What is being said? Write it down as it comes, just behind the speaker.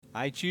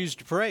I choose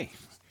to pray.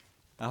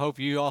 I hope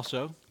you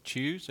also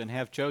choose and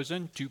have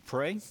chosen to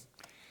pray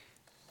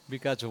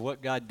because of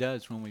what God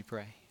does when we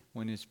pray,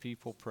 when His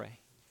people pray,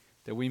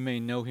 that we may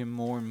know Him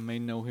more and may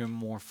know Him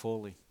more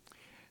fully.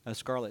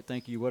 Scarlett,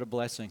 thank you. What a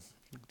blessing.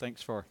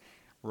 Thanks for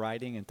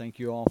writing, and thank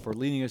you all for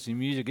leading us in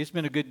music. It's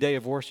been a good day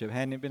of worship.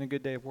 Hadn't it been a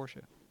good day of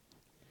worship?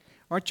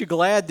 Aren't you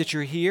glad that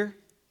you're here?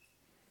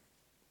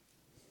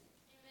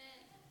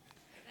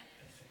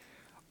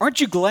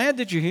 Aren't you glad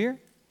that you're here?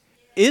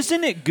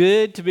 Isn't it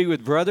good to be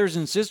with brothers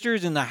and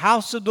sisters in the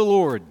house of the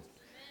Lord?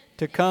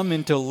 To come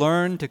and to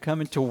learn, to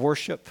come and to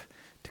worship,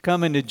 to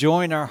come and to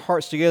join our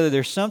hearts together.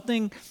 There's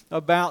something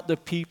about the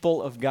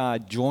people of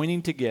God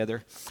joining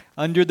together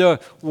under the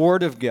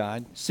Word of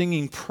God,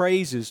 singing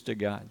praises to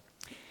God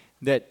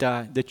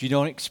that you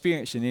don't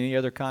experience in any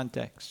other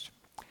context.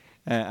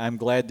 I'm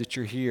glad that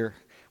you're here.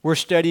 We're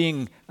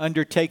studying,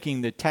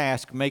 undertaking the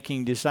task,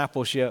 making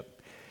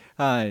discipleship.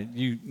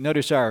 You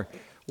notice our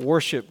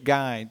worship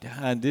guide.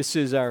 This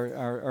is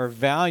our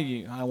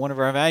value. One of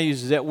our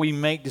values is that we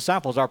make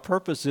disciples. Our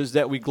purpose is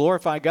that we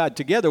glorify God.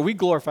 Together, we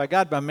glorify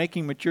God by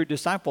making mature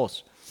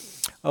disciples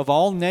of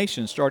all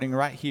nations, starting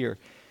right here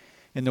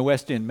in the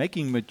West End,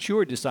 making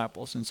mature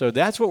disciples. And so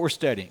that's what we're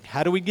studying.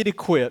 How do we get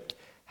equipped?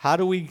 How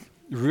do we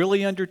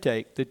really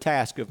undertake the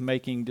task of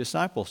making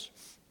disciples?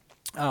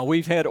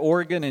 We've had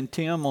Oregon and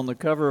Tim on the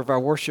cover of our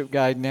worship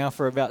guide now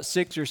for about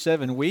 6 or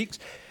 7 weeks.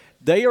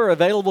 They are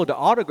available to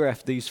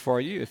autograph these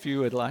for you if you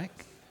would like.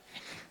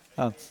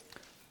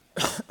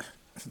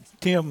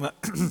 Tim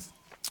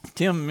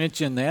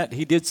mentioned that.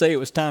 He did say it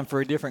was time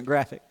for a different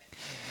graphic.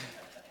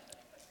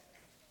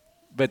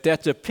 But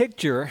that's a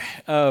picture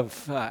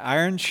of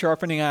iron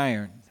sharpening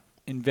iron,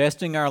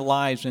 investing our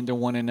lives into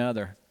one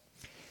another.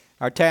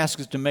 Our task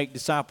is to make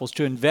disciples,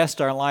 to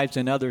invest our lives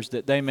in others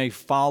that they may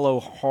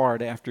follow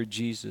hard after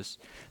Jesus,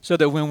 so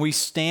that when we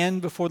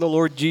stand before the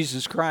Lord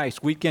Jesus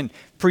Christ, we can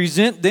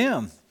present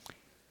them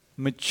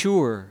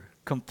mature,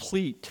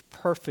 complete,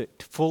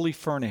 perfect, fully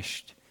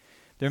furnished.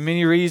 There are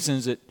many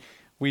reasons that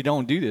we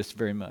don't do this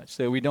very much,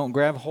 that we don't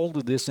grab hold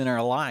of this in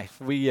our life.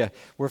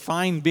 We're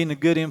fine being a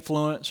good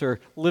influence or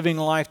living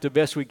life the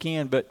best we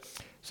can, but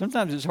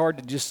sometimes it's hard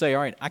to just say,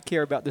 all right, I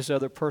care about this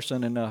other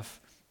person enough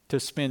to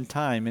spend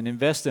time and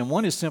invest in.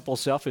 One is simple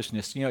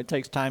selfishness. It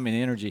takes time and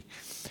energy.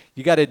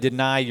 You got to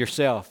deny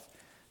yourself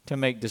to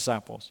make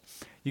disciples.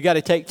 You got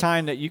to take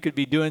time that you could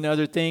be doing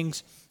other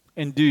things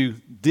and do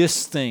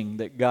this thing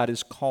that God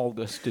has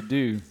called us to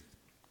do.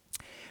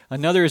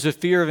 Another is a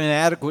fear of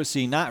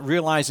inadequacy, not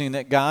realizing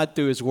that God,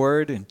 through His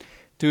Word and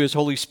through His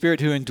Holy Spirit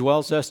who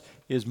indwells us,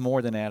 is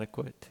more than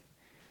adequate.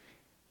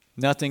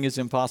 Nothing is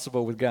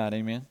impossible with God,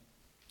 amen?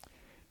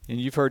 And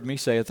you've heard me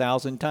say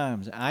 1,000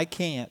 times, I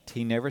can't.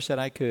 He never said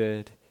I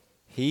could.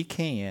 He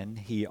can.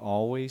 He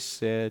always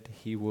said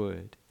He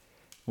would.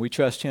 We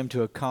trust Him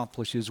to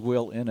accomplish His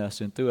will in us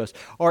and through us.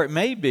 Or it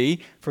may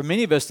be, for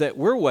many of us that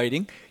we're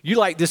waiting, you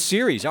like this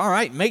series. All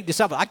right, make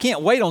disciples. I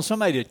can't wait on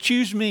somebody to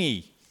choose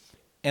me.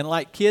 And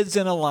like kids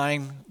in a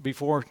line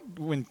before,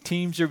 when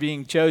teams are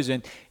being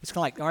chosen, it's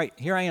kind of like, all right,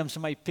 here I am,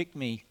 somebody pick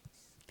me.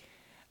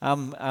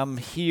 I'm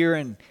here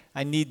and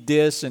I need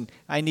this and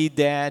I need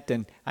that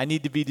and I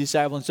need to be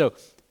discipled. And so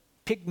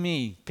pick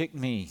me.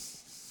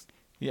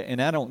 Yeah, and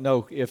I don't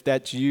know if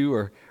that's you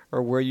or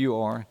where you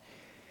are.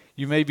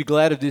 You may be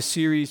glad of this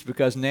series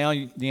because now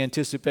the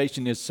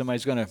anticipation is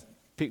somebody's going to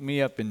pick me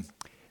up and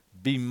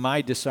be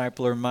my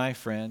disciple or my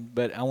friend.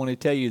 But I want to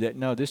tell you that,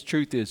 no, this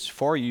truth is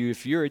for you.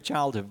 If you're a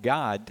child of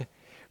God,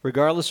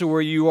 regardless of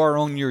where you are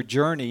on your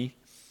journey,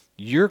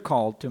 you're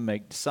called to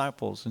make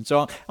disciples. And so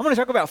I'm going to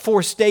talk about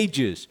 4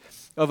 stages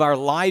of our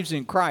lives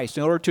in Christ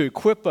in order to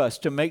equip us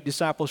to make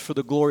disciples for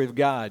the glory of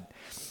God.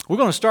 We're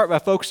going to start by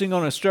focusing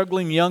on a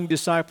struggling young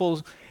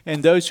disciple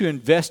and those who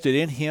invested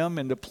in him.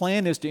 And the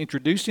plan is to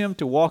introduce him,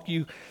 to walk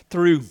you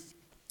through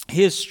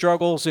his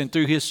struggles and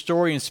through his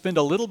story and spend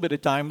a little bit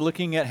of time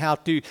looking at how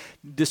to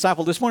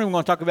disciple. This morning we're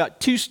going to talk about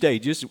 2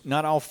 stages,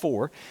 not all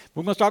 4.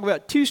 We're going to talk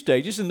about 2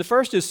 stages, and the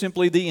first is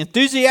simply the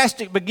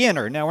enthusiastic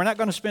beginner. Now, we're not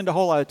going to spend a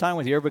whole lot of time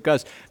with here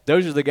because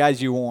those are the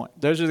guys you want.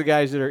 Those are the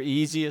guys that are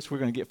easiest. We're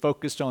going to get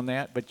focused on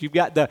that. But you've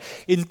got the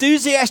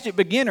enthusiastic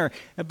beginner,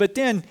 but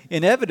then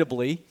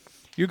inevitably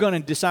you're going to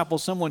disciple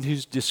someone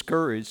who's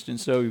discouraged, and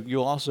so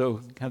you'll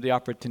also have the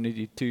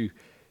opportunity to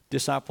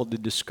disciple the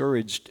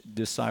discouraged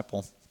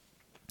disciple.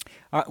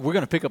 All right, we're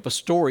going to pick up a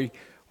story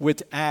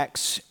with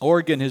Acts.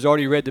 Oregon has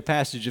already read the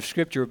passage of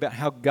Scripture about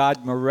how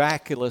God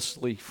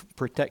miraculously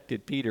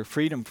protected Peter,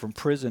 freed him from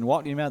prison,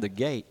 walked him out of the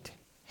gate.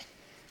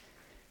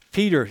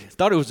 Peter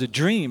thought it was a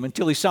dream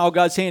until he saw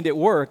God's hand at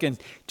work, and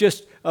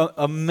just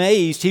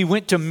amazed, he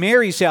went to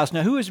Mary's house.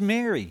 Now, who is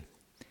Mary?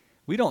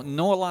 We don't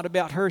know a lot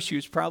about her. She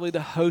was probably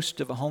the host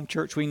of a home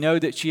church. We know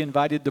that she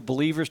invited the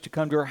believers to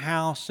come to her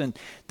house, and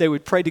they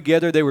would pray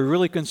together. They were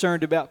really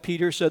concerned about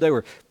Peter, so they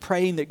were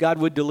praying that God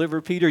would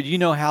deliver Peter. You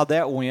know how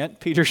that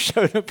went. Peter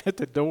showed up at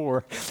the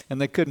door,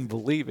 and they couldn't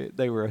believe it.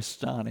 They were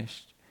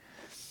astonished.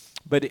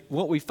 But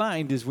what we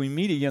find is we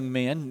meet a young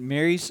man,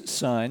 Mary's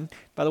son.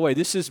 By the way,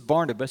 this is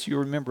Barnabas. You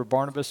remember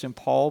Barnabas and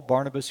Paul.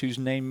 Barnabas, whose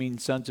name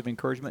means sons of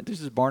encouragement.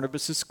 This is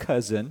Barnabas'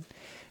 cousin.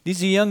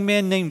 He's a young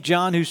man named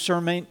John, whose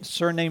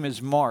surname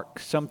is Mark.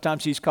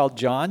 Sometimes he's called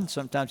John.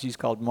 Sometimes he's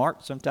called Mark.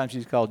 Sometimes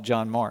he's called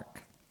John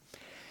Mark.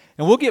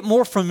 And we'll get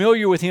more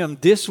familiar with him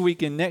this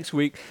week and next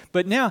week.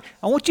 But now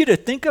I want you to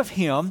think of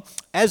him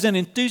as an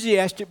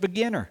enthusiastic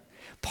beginner.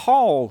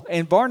 Paul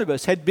and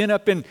Barnabas had been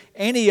up in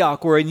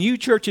Antioch where a new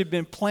church had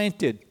been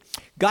planted.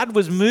 God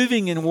was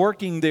moving and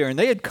working there, and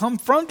they had come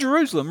from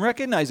Jerusalem,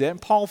 recognize that,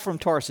 and Paul from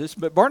Tarsus,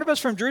 but Barnabas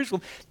from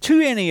Jerusalem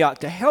to Antioch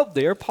to help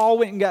there.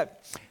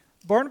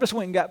 Barnabas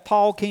went and got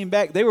Paul, came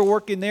back. They were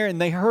working there,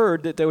 and they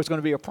heard that there was going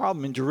to be a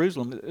problem in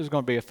Jerusalem. There was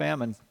going to be a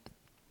famine.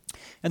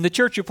 And the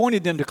church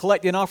appointed them to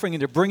collect an offering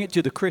and to bring it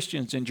to the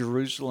Christians in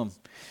Jerusalem.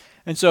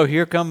 And so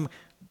here come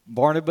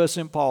Barnabas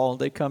and Paul.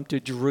 They come to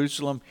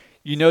Jerusalem.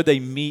 You know, they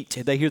meet.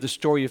 They hear the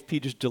story of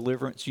Peter's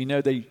deliverance. You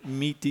know, they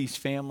meet these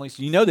families.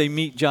 You know, they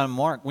meet John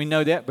Mark. We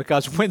know that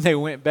because when they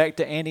went back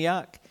to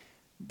Antioch,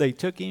 they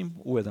took him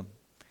with them.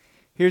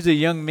 Here's a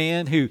young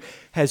man who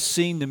has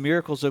seen the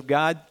miracles of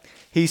God.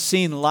 He's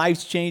seen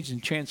lives changed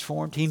and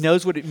transformed. He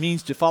knows what it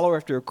means to follow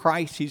after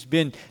Christ. He's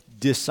been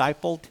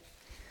discipled.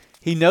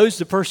 He knows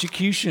the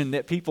persecution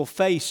that people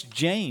face.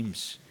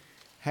 James,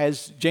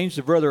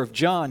 the brother of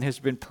John, has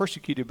been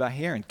persecuted by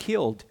Herod,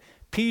 killed.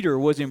 Peter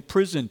was in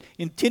prison,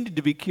 intended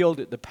to be killed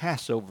at the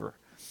Passover.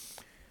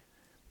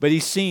 But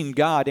he's seen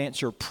God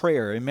answer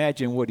prayer.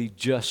 Imagine what he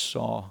just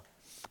saw.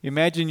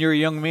 Imagine you're a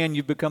young man,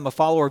 you've become a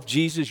follower of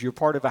Jesus, you're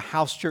part of a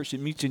house church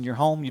that meets in your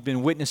home, you've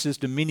been witnesses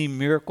to many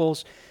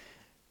miracles.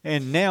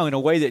 And now, in a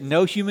way that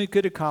no human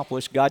could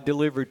accomplish, God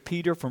delivered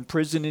Peter from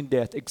prison and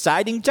death.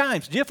 Exciting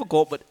times,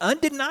 difficult, but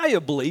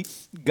undeniably,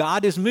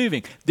 God is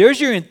moving.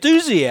 There's your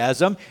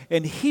enthusiasm,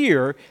 and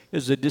here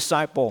is a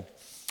disciple.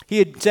 He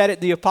had sat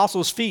at the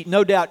apostles' feet,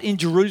 no doubt, in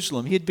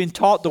Jerusalem. He had been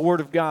taught the Word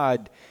of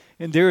God,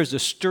 and there is a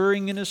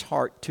stirring in his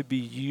heart to be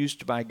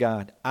used by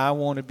God. I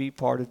want to be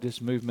part of this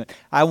movement.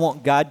 I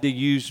want God to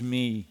use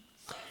me.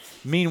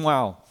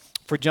 Meanwhile,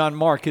 for John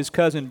Mark, his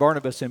cousin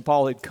Barnabas and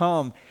Paul had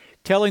come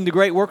telling the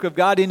great work of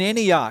God in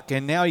Antioch,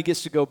 and now he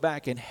gets to go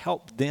back and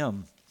help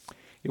them.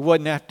 It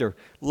wasn't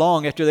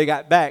long after they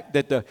got back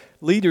that the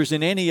leaders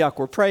in Antioch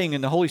were praying,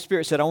 and the Holy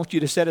Spirit said, I want you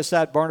to set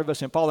aside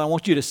Barnabas and Paul. I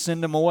want you to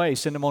send them away,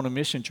 send them on a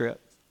mission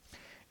trip.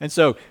 And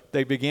so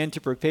they began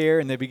to prepare,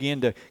 and they began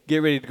to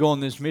get ready to go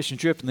on this mission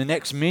trip. And the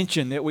next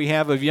mention that we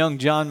have of young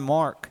John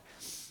Mark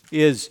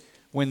is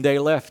when they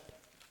left,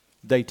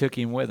 they took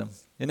him with them.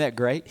 Isn't that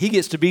great? He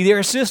gets to be their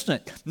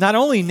assistant. Not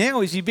only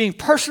now is he being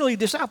personally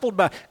discipled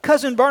by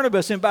cousin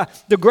Barnabas and by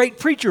the great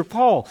preacher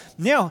Paul,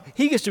 now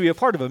he gets to be a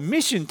part of a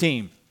mission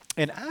team.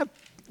 And I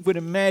would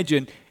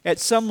imagine at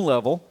some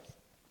level,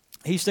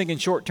 he's thinking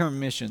short-term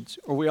missions.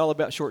 Are we all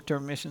about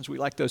short-term missions? We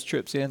like those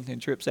trips in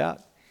and trips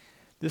out.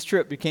 This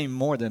trip became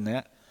more than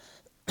that,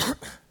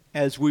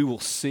 as we will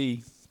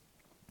see.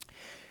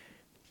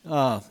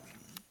 The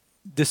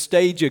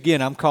stage,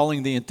 again, I'm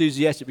calling the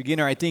enthusiastic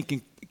beginner, I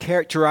think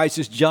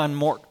characterizes John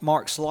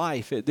Mark's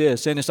life at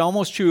this. And it's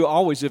almost true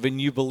always of a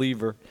new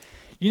believer.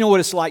 You know what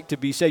it's like to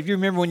be saved. You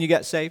remember when you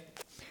got saved?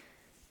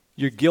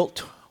 Your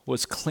guilt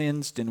was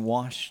cleansed and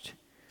washed.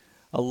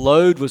 A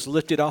load was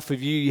lifted off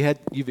of you.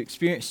 You've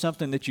experienced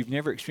something that you've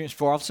never experienced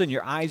before. All of a sudden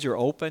your eyes are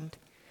opened.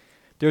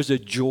 There's a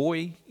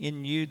joy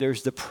in you.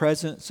 There's the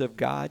presence of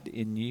God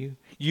in you.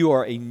 You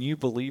are a new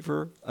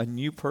believer, a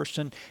new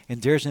person,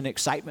 and there's an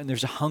excitement.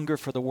 There's a hunger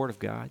for the Word of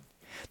God.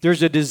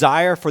 There's a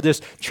desire for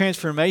this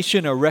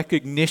transformation, a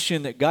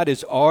recognition that God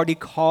has already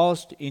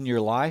caused in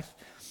your life.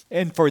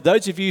 And for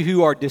those of you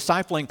who are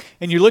discipling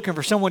and you're looking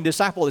for someone to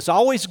disciple, it's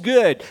always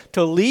good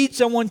to lead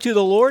someone to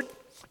the Lord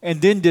and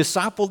then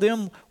disciple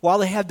them while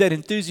they have that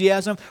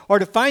enthusiasm, or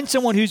to find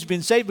someone who's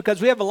been saved,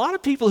 because we have a lot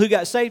of people who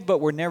got saved but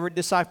were never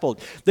discipled.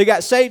 They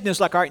got saved and it's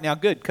like, all right, now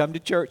good, come to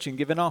church and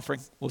give an offering.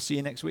 We'll see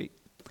you next week.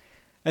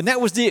 And that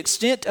was the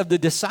extent of the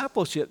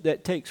discipleship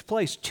that takes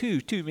place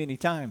too many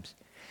times.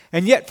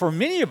 And yet for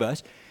many of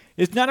us,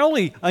 it's not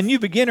only a new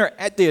beginner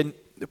at the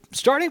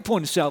starting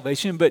point of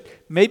salvation, but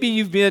maybe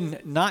you've been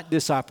not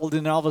discipled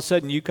and all of a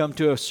sudden you come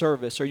to a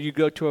service, or you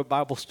go to a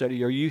Bible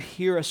study, or you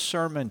hear a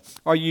sermon,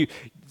 or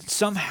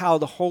somehow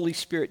the Holy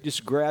Spirit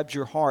just grabs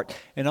your heart,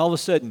 and all of a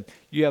sudden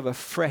you have a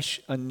fresh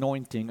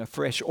anointing, a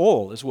fresh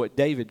oil is what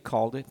David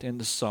called it in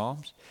the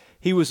Psalms.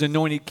 He was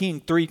anointed king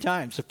 3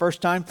 times. The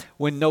first time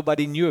when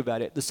nobody knew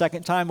about it. The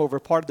second time over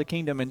part of the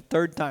kingdom. And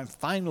third time,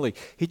 finally,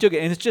 he took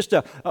it. And it's just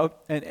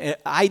an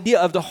idea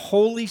of the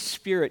Holy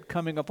Spirit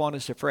coming upon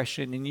us afresh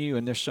in you.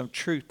 And there's some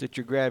truth that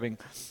you're grabbing.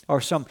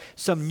 Or some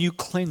new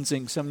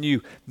cleansing, some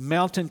new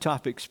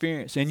mountaintop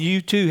experience. And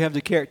you too have the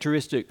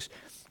characteristics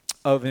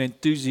of an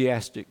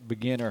enthusiastic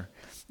beginner.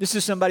 This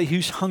is somebody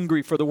who's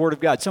hungry for the Word of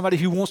God. Somebody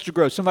who wants to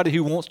grow. Somebody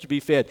who wants to be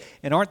fed.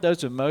 And aren't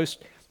those the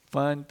most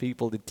fun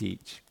people to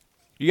teach?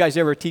 You guys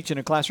ever teach in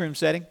a classroom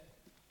setting?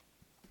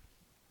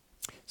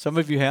 Some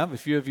of you have, a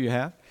few of you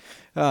have.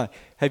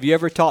 Have you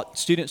ever taught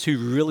students who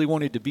really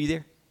wanted to be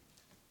there?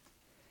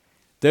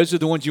 Those are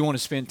the ones you want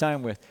to spend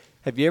time with.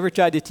 Have you ever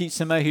tried to teach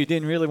somebody who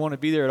didn't really want to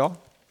be there at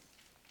all?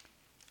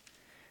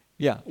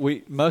 Yeah,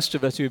 most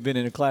of us who have been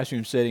in a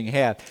classroom setting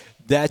have.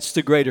 That's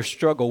the greater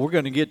struggle. We're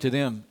going to get to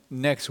them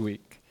next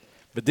week.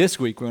 But this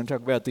week, we're going to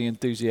talk about the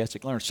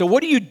enthusiastic learner. So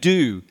what do you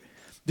do?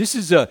 This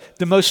is the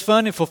most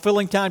fun and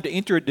fulfilling time to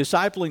enter a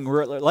discipling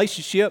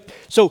relationship.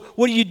 So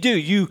what do?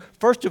 You,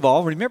 first of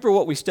all, remember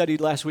what we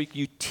studied last week.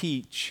 You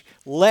teach.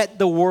 Let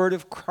the word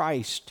of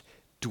Christ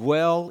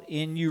dwell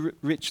in you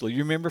richly.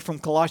 You remember from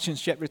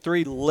Colossians chapter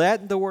 3,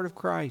 let the word of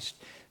Christ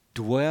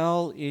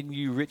dwell in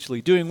you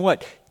richly. Doing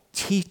what?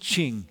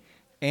 Teaching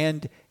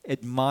and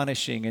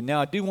admonishing. And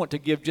now I do want to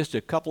give just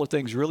a couple of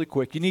things really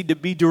quick. You need to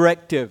be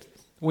directive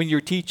when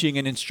you're teaching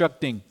and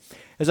instructing.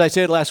 As I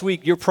said last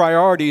week, your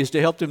priority is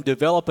to help them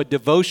develop a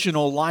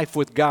devotional life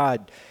with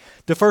God.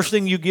 The first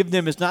thing you give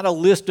them is not a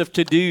list of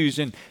to-dos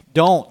and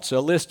don'ts,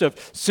 a list of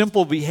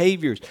simple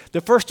behaviors.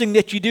 The first thing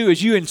that you do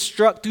is you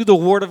instruct through the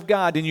Word of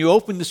God, and you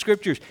open the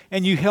Scriptures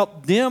and you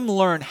help them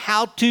learn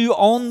how to,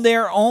 on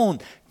their own,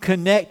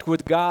 connect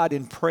with God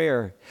in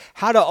prayer.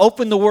 How to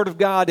open the Word of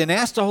God and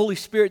ask the Holy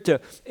Spirit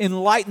to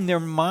enlighten their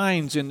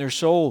minds and their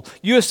soul.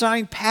 You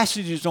assign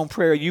passages on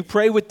prayer. You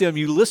pray with them.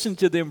 You listen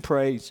to them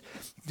pray.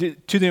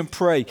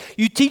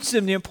 You teach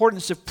them the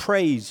importance of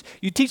praise.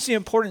 You teach the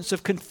importance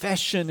of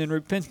confession and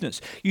repentance.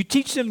 You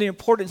teach them the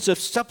importance of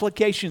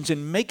supplications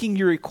and making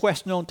your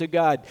request known to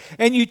God.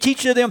 And you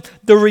teach them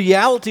the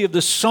reality of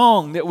the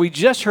song that we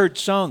just heard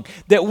sung,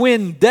 that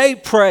when they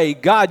pray,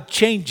 God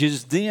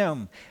changes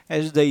them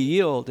as they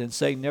yield and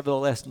say,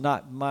 nevertheless,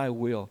 not my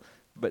will,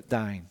 but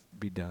thine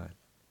be done.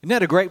 Isn't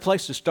that a great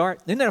place to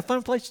start? Isn't that a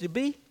fun place to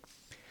be?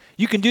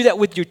 You can do that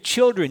with your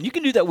children. You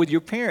can do that with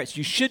your parents.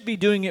 You should be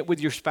doing it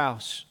with your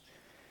spouse.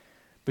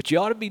 But you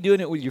ought to be doing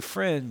it with your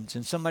friends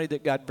and somebody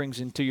that God brings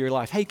into your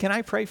life. Hey, can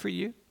I pray for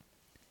you?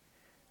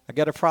 I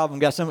got a problem.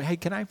 Got somebody. Hey,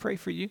 can I pray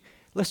for you?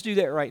 Let's do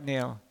that right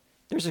now.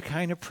 There's a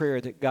kind of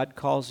prayer that God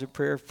calls a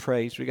prayer of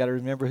praise. We got to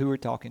remember who we're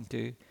talking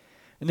to.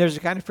 And there's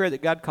a kind of prayer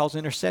that God calls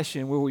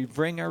intercession, where we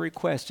bring our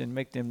requests and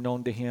make them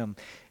known to Him.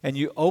 And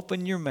you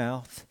open your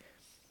mouth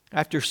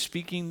after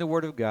speaking the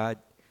Word of God,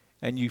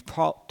 and you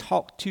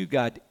talk to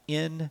God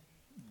in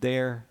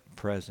their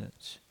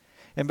presence.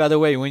 And by the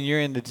way, when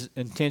you're in the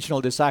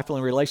intentional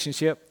discipling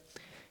relationship,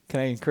 can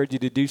I encourage you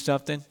to do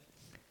something?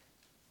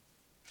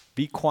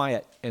 Be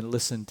quiet and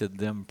listen to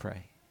them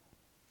pray.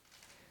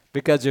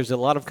 Because there's a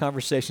lot of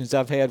conversations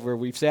I've had where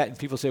we've sat and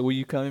people say, will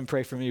you come and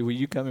pray for me? Will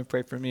you come and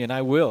pray for me? And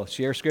I will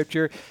share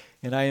Scripture,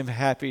 and I am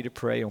happy to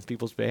pray on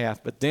people's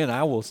behalf. But then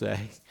I will say,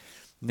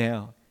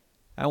 now,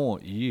 I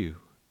want you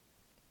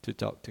to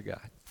talk to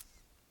God.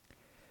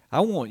 I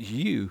want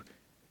you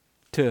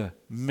to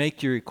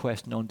make your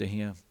request known to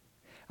Him.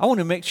 I want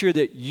to make sure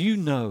that you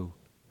know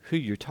who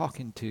you're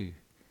talking to.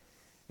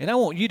 And I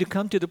want you to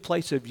come to the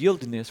place of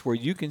yieldedness where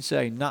you can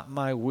say, not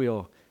my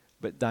will,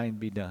 but thine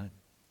be done.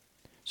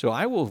 So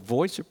I will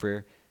voice a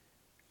prayer,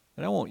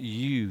 and I want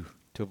you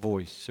to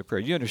voice a prayer.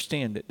 You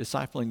understand that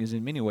discipling is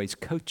in many ways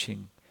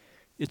coaching.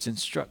 It's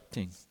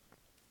instructing.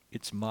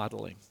 It's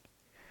modeling.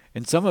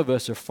 And some of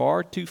us are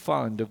far too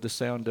fond of the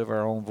sound of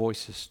our own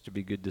voices to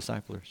be good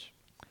disciplers.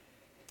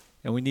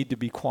 And we need to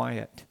be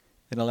quiet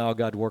and allow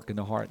God to work in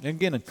the heart. And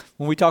again,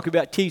 when we talk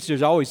about teach,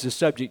 there's always the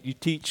subject. You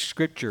teach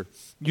Scripture.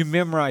 You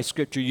memorize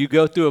Scripture. You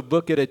go through a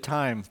book at a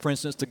time. For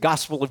instance, the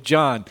Gospel of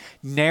John,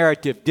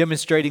 narrative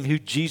demonstrating who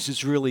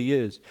Jesus really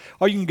is.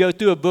 Or you can go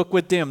through a book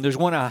with them. There's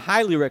one I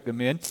highly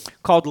recommend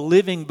called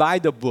Living by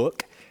the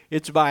Book.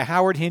 It's by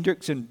Howard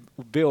Hendricks and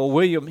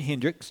William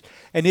Hendricks.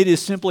 And it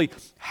is simply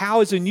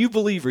how, as a new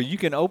believer, you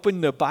can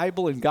open the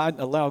Bible and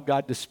allow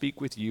God to speak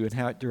with you and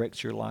how it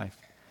directs your life.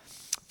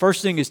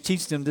 First thing is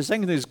teach them. The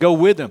second thing is go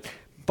with them.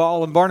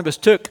 Paul and Barnabas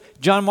took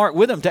John Mark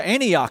with them to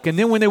Antioch. And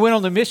then when they went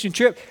on the mission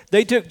trip,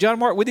 they took John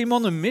Mark with him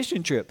on the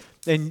mission trip.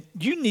 And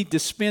you need to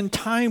spend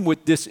time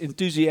with this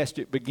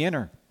enthusiastic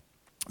beginner.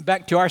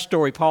 Back to our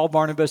story, Paul,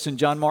 Barnabas, and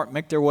John Mark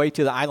make their way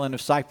to the island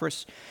of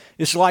Cyprus.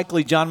 It's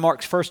likely John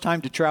Mark's first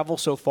time to travel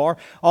so far.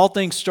 All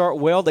things start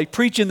well. They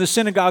preach in the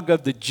synagogue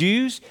of the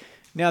Jews.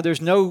 Now,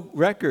 there's no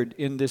record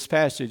in this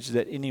passage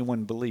that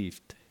anyone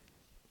believed.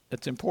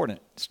 That's important.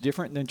 It's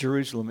different than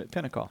Jerusalem at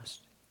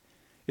Pentecost.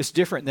 It's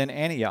different than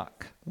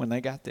Antioch when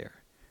they got there.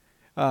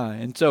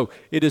 And so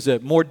it is a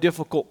more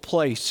difficult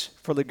place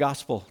for the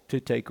gospel to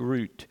take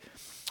root.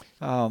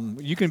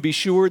 You can be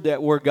sure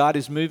that where God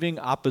is moving,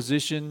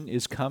 opposition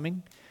is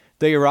coming.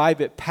 They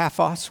arrive at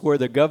Paphos, where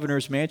the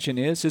governor's mansion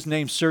is. His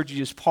name's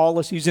Sergius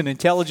Paulus. He's an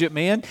intelligent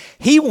man.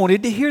 He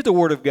wanted to hear the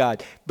word of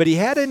God. But he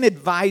had an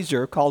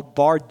advisor called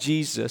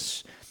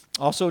Bar-Jesus,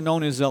 also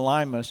known as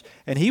Elymas.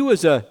 And he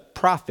was a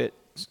prophet,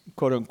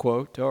 quote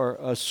unquote, or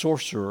a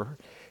sorcerer.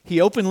 He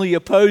openly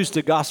opposed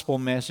the gospel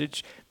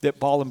message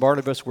that Paul and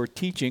Barnabas were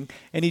teaching,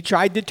 and he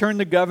tried to turn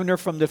the governor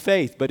from the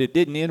faith, but it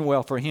didn't end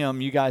well for him.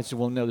 You guys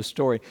will know the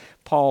story.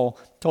 Paul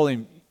told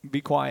him,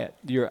 be quiet.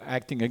 You're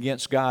acting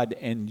against God,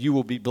 and you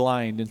will be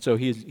blind. And so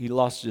he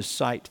lost his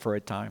sight for a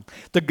time.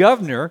 The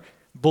governor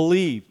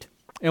believed,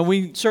 and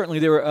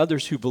there were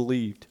others who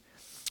believed.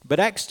 But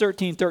Acts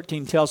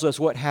 13:13 tells us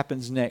what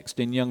happens next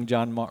in young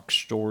John Mark's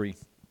story.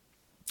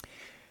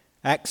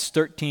 Acts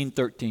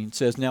 13:13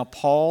 says, "Now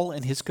Paul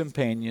and his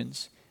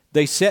companions,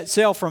 they set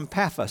sail from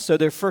Paphos." So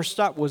their first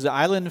stop was the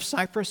island of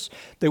Cyprus.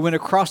 They went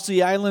across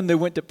the island, they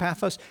went to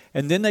Paphos,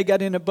 and then they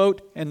got in a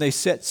boat and they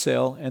set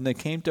sail and they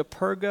came to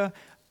Perga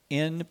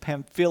in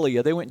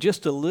Pamphylia. They went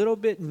just a little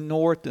bit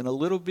north and a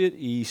little bit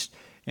east,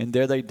 and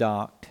there they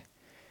docked.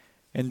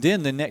 And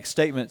then the next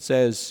statement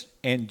says,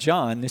 "And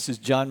John," this is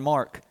John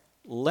Mark,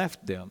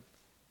 "left them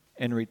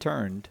and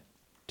returned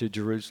to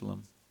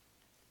Jerusalem."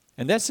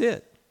 And that's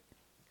it.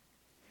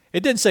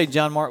 It didn't say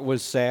John Mark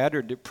was sad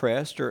or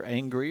depressed or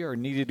angry or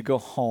needed to go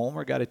home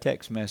or got a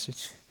text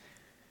message.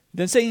 It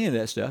didn't say any of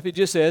that stuff. It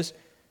just says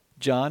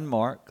John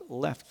Mark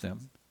left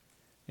them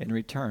and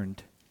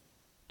returned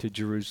to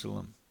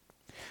Jerusalem.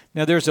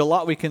 Now, there's a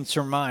lot we can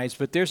surmise,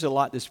 but there's a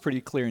lot that's pretty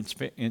clear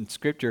in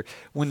Scripture.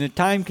 When the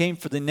time came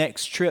for the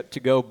next trip to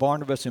go,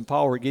 Barnabas and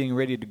Paul were getting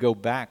ready to go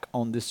back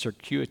on this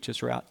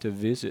circuitous route to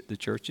visit the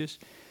churches.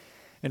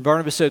 And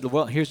Barnabas said,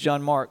 "Well, here's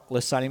John Mark.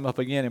 Let's sign him up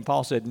again." And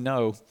Paul said,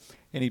 "No."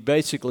 And he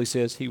basically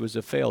says he was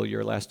a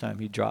failure last time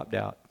he dropped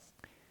out.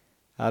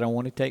 I don't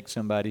want to take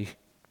somebody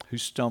who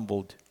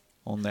stumbled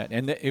on that.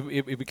 And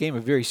it became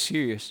a very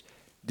serious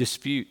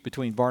dispute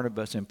between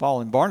Barnabas and Paul.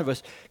 And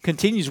Barnabas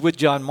continues with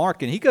John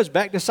Mark, and he goes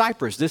back to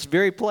Cyprus, this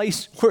very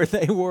place where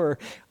they were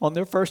on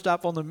their first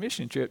stop on the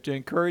mission trip, to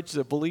encourage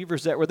the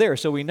believers that were there.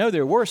 So we know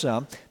there were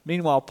some.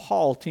 Meanwhile,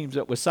 Paul teams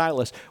up with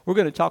Silas. We're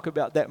going to talk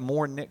about that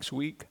more next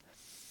week.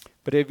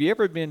 But have you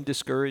ever been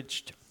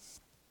discouraged?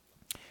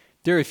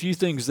 There are a few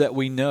things that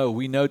we know.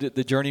 We know that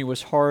the journey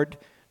was hard.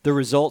 The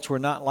results were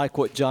not like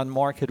what John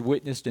Mark had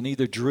witnessed in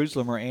either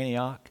Jerusalem or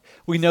Antioch.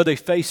 We know they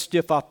faced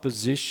stiff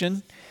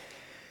opposition,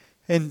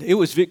 and it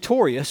was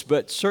victorious,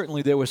 but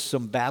certainly there was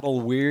some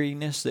battle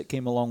weariness that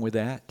came along with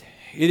that.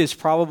 It is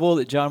probable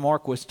that John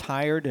Mark was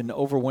tired and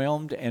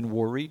overwhelmed and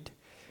worried.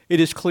 It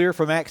is clear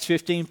from Acts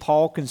 15,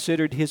 Paul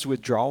considered his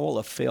withdrawal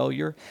a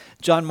failure.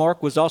 John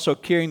Mark was also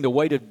carrying the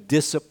weight of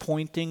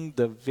disappointing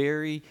the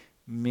very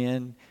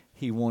men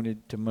he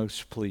wanted to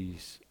most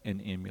please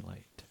and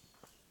emulate.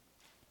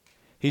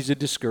 He's a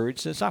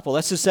discouraged disciple.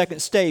 That's the second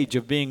stage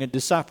of being a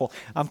disciple.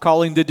 I'm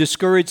calling the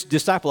discouraged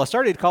disciple. I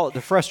started to call it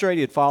the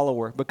frustrated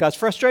follower, because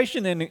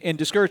frustration and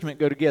discouragement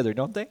go together,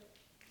 don't they?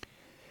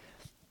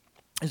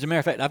 As a matter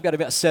of fact, I've got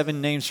about 7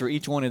 names for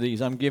each one of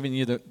these. I'm giving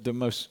you the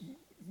most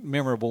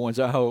memorable ones,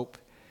 I hope.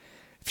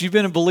 If you've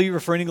been a believer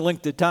for any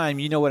length of time,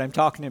 you know what I'm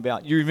talking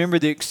about. You remember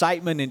the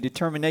excitement and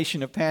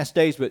determination of past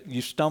days, but you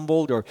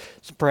stumbled, or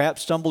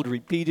perhaps stumbled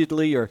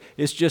repeatedly, or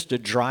it's just a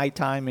dry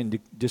time and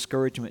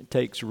discouragement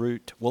takes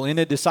root. Well, in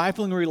a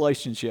discipling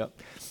relationship,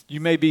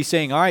 you may be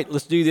saying, "All right,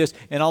 let's do this,"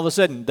 and all of a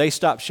sudden they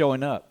stop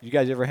showing up. You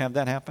guys ever have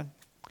that happen?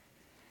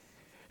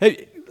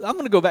 Hey, I'm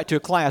going to go back to a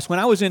class. When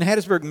I was in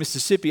Hattiesburg,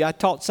 Mississippi, I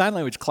taught sign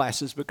language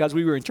classes because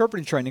we were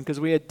interpreting training, because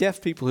we had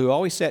deaf people who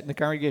always sat in the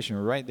congregation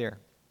right there.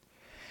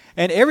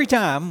 And every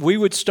time we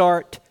would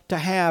start to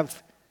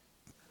have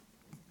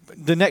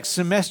the next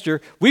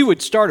semester, we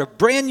would start a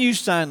brand new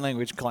sign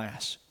language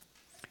class.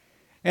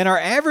 And our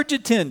average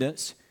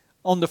attendance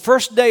on the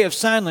first day of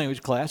sign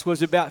language class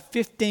was about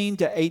 15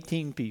 to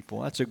 18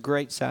 people. That's a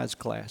great size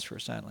class for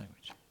sign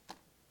language.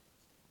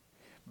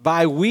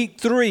 By week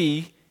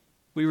 3,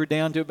 we were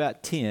down to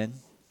about 10.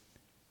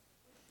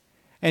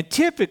 And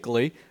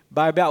typically,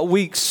 by about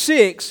week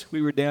 6,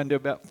 we were down to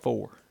about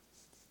 4.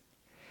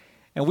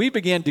 And we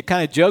began to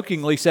kind of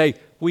jokingly say,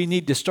 we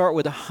need to start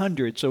with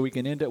 100 so we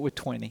can end up with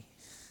 20.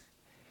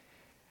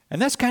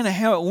 And that's kind of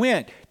how it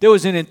went. There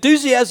was an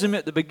enthusiasm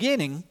at the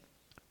beginning,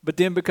 but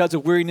then because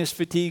of weariness,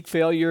 fatigue,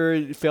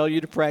 failure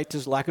to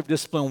practice, lack of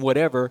discipline,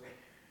 whatever,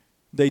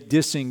 they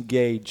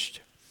disengaged.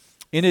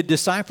 In a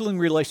discipling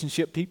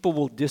relationship, people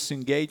will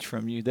disengage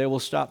from you. They will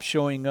stop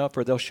showing up,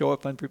 or they'll show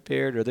up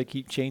unprepared, or they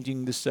keep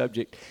changing the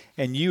subject.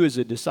 And you as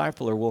a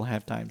discipler will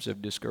have times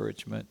of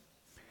discouragement.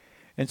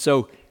 And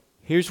so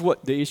here's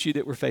what the issue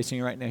that we're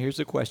facing right now. Here's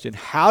the question.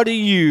 How do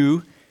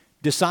you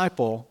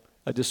disciple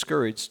a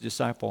discouraged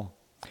disciple?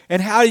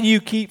 And how do you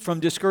keep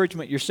from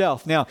discouragement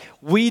yourself? Now,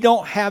 we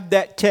don't have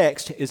that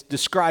text. It's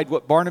described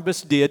what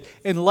Barnabas did,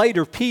 and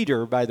later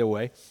Peter, by the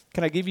way.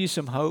 Can I give you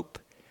some hope?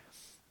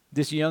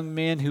 This young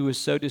man who was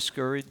so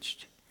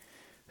discouraged,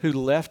 who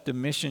left the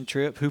mission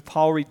trip, who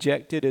Paul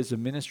rejected as a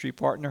ministry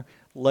partner,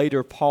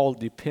 later Paul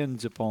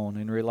depends upon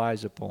and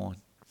relies upon.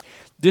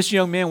 This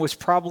young man was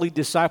probably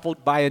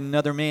discipled by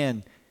another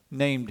man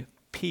named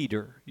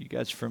Peter. You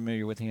guys are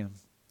familiar with him.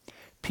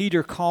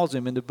 Peter calls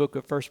him in the book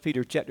of 1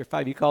 Peter chapter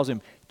 5, he calls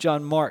him,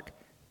 John Mark,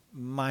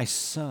 my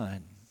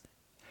son.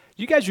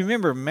 You guys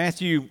remember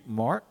Matthew,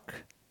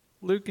 Mark,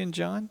 Luke, and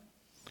John?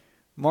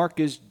 Mark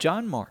is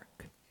John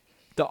Mark,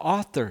 the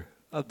author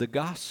of the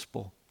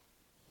gospel.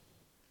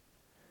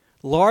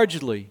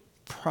 Largely,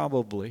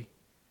 probably,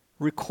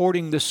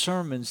 recording the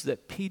sermons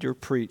that Peter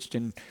preached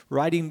and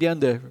writing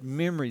down the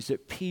memories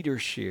that Peter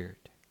shared.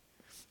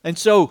 And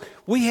so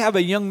we have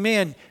a young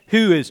man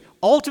who is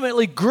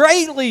ultimately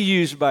greatly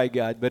used by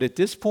God, but at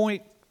this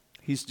point,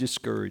 he's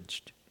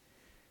discouraged.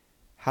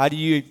 How do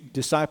you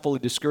disciple a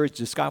discouraged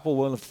disciple?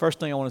 Well, the first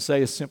thing I want to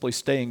say is simply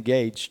stay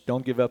engaged.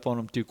 Don't give up on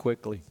them too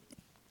quickly.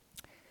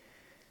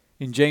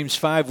 In James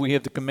 5, we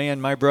have the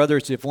command, my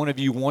brothers, if one of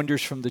you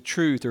wanders from the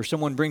truth or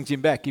someone brings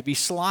him back, if he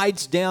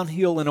slides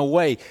downhill and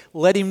away,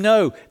 let him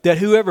know that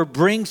whoever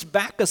brings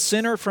back a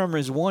sinner from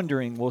his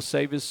wandering will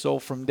save his soul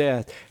from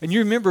death. And you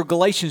remember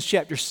Galatians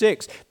chapter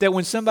 6, that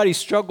when somebody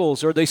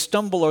struggles or they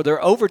stumble or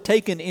they're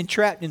overtaken,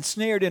 entrapped,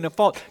 ensnared in a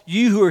fault,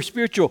 you who are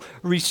spiritual,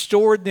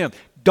 restore them.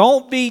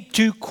 Don't be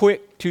too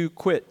quick to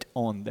quit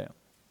on them.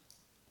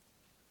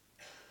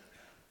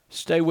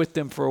 Stay with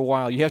them for a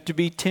while. You have to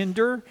be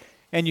tender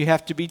and you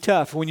have to be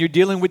tough. When you're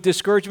dealing with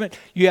discouragement,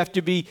 you have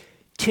to be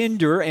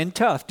tender and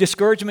tough.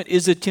 Discouragement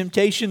is a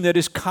temptation that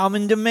is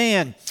common to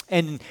man.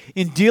 And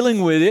in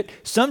dealing with it,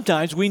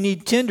 sometimes we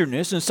need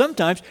tenderness and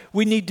sometimes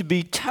we need to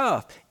be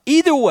tough.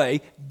 Either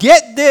way,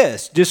 get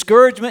this.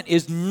 Discouragement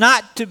is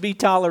not to be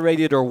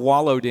tolerated or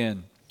wallowed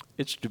in.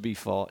 It's to be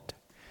fought.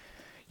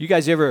 You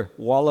guys ever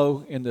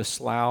wallow in the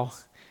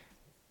slough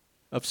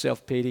of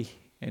self-pity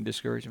and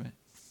discouragement?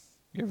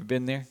 You ever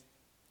been there?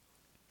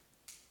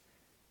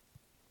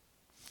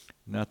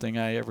 Nothing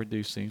I ever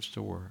do seems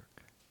to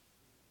work.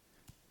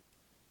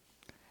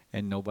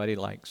 And nobody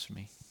likes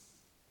me.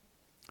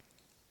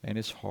 And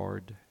it's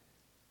hard.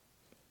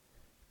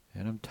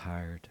 And I'm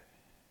tired.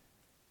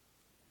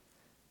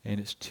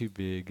 And it's too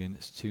big and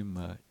it's too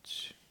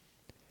much.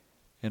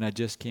 And I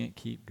just can't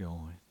keep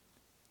going.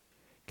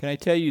 Can I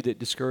tell you that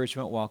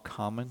discouragement, while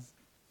common,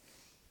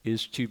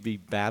 is to be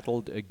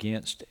battled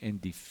against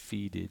and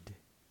defeated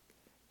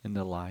in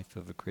the life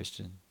of a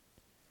Christian?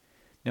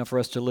 Now, for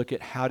us to look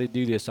at how to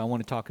do this, I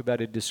want to talk about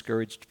a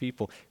discouraged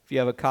people. If you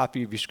have a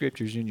copy of your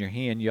scriptures in your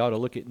hand, you ought to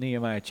look at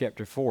Nehemiah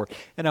chapter 4.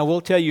 And I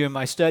will tell you, in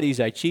my studies,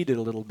 I cheated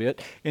a little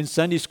bit. In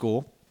Sunday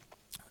school,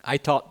 I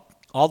taught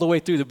all the way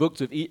through the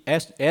books of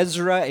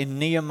Ezra and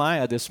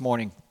Nehemiah this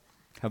morning.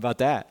 How about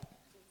that?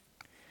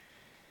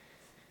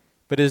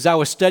 But as I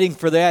was studying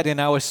for that and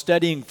I was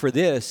studying for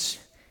this,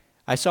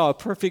 I saw a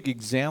perfect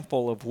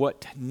example of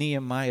what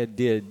Nehemiah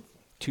did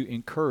to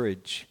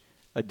encourage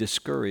a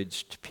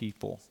discouraged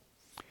people.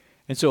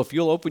 And so if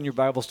you'll open your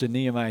Bibles to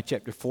Nehemiah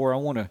chapter 4, I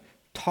want to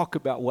talk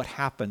about what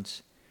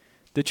happens.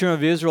 The children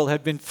of Israel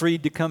had been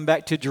freed to come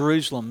back to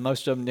Jerusalem.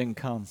 Most of them didn't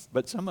come,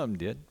 but some of them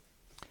did.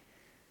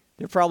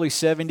 There are probably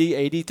 70,000,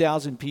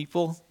 80,000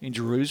 people in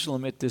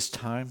Jerusalem at this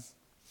time.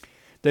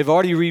 They've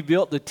already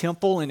rebuilt the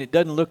temple, and it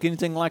doesn't look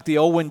anything like the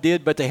old one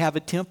did, but they have a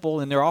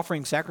temple, and they're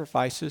offering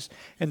sacrifices,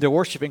 and they're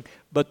worshiping.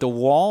 But the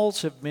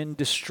walls have been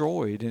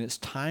destroyed, and it's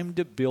time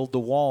to build the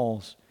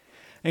walls.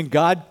 And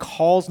God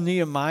calls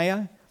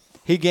Nehemiah.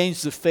 He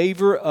gains the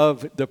favor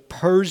of the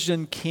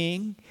Persian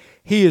king.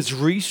 He is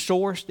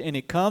resourced, and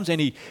he comes, and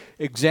he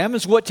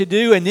examines what to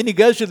do, and then he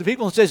goes to the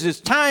people and says,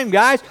 it's time,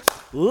 guys.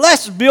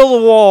 Let's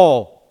build a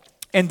wall.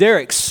 And they're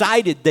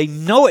excited. They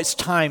know it's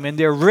time, and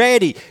they're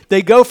ready.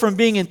 They go from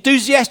being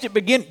enthusiastic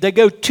they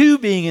go to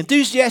being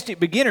enthusiastic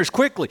beginners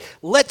quickly.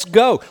 Let's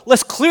go.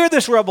 Let's clear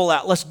this rubble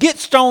out. Let's get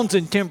stones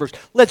and timbers.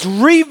 Let's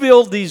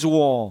rebuild these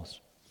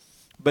walls.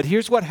 But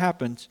here's what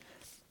happens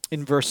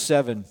in verse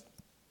 7.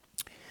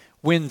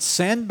 When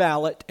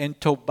Sanballat and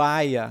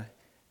Tobiah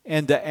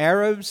and the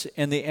Arabs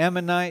and the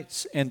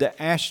Ammonites and the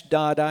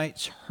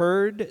Ashdodites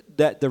heard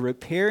that the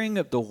repairing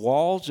of the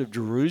walls of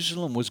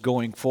Jerusalem was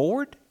going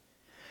forward,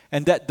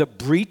 and that the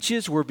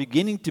breaches were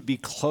beginning to be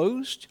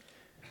closed,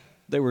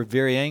 they were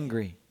very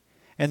angry.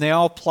 And they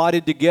all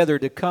plotted together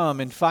to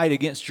come and fight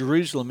against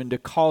Jerusalem and to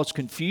cause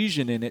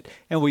confusion in it.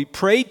 And we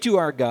prayed to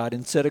our God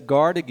and set a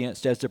guard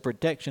against as a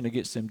protection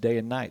against them day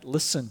and night.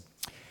 Listen,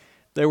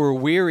 they were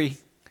weary.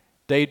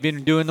 They had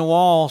been doing the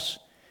walls.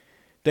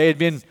 They had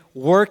been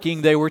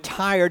working. They were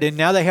tired. And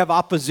now they have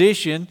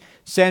opposition.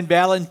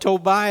 Sanballat and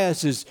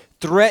Tobias is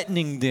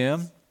threatening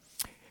them.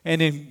 And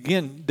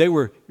again, they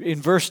were,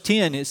 in verse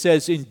 10, it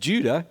says in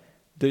Judah,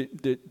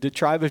 the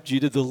tribe of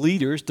Judah, the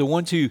leaders, the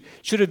ones who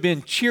should have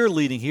been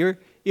cheerleading here,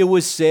 it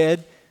was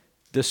said,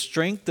 the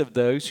strength of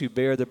those who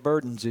bear the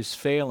burdens is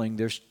failing.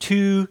 There's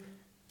too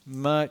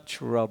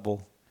much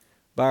rubble.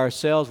 By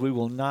ourselves, we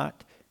will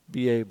not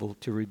be able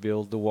to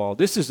rebuild the wall.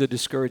 This is a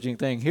discouraging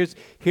thing. Here's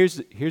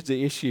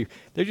the issue.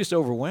 They're just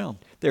overwhelmed.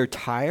 They're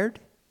tired,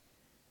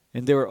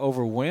 and they were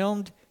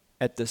overwhelmed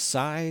at the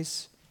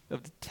size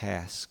of the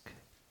task.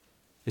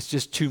 It's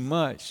just too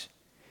much.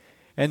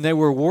 And they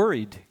were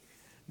worried.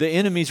 The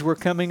enemies were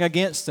coming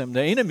against them.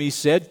 The enemies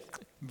said,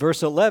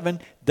 verse 11,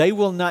 they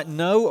will not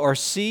know or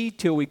see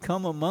till we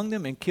come among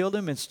them and kill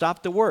them and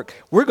stop the work.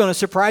 We're going to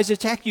surprise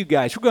attack you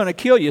guys. We're going to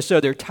kill you. So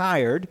they're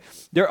tired.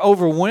 They're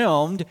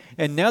overwhelmed.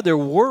 And now they're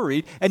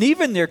worried. And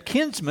even their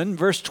kinsmen,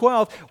 verse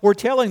 12, were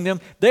telling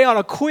them they ought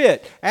to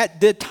quit.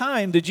 At the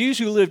time, the Jews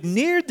who lived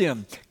near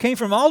them came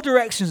from all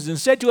directions and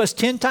said to us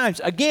 10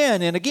 times,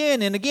 again and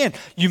again and again,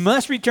 you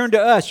must return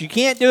to us. You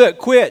can't do it.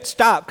 Quit.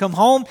 Stop. Come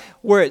home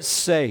where it's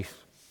safe.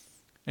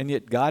 And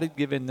yet God had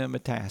given them a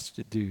task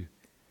to do.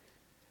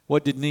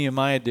 What did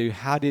Nehemiah do?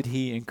 How did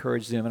he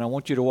encourage them? And I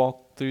want you to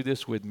walk through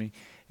this with me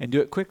and do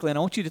it quickly. And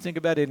I want you to think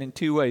about it in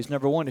two ways.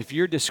 Number one, if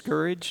you're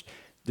discouraged,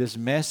 this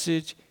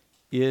message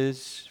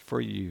is for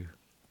you.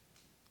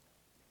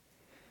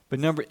 But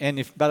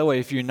by the way,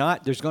 if you're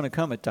not, there's going to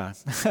come a time.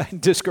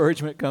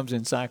 Discouragement comes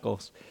in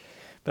cycles.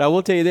 But I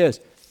will tell you this.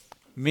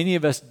 Many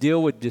of us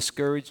deal with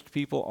discouraged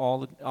people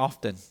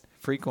often,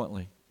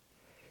 frequently.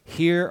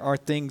 Here are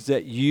things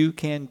that you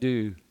can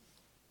do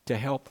to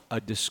help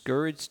a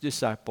discouraged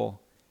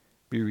disciple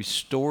be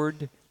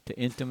restored to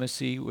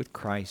intimacy with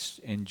Christ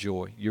and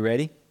joy. You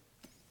ready?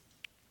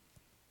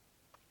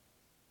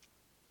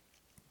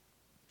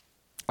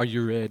 Are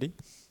you ready?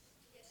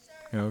 Yes,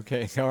 sir.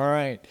 Okay, all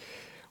right.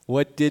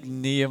 What did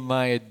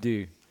Nehemiah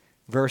do?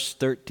 Verse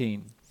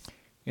 13.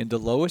 In the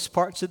lowest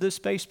parts of the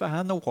space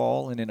behind the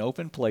wall and in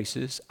open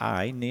places,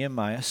 I,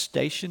 Nehemiah,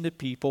 stationed the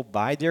people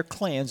by their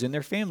clans and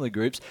their family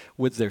groups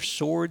with their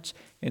swords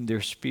and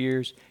their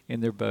spears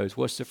and their bows.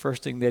 What's the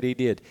first thing that he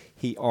did?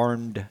 He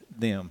armed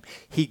them.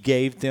 He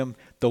gave them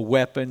the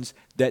weapons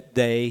that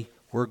they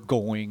were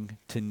going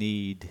to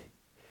need.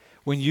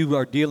 When you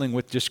are dealing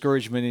with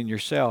discouragement in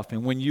yourself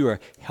and when you are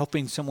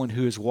helping someone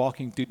who is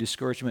walking through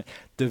discouragement,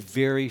 the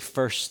very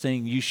first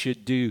thing you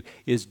should do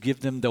is give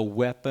them the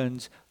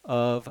weapons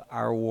of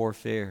our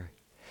warfare.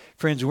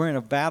 Friends, we're in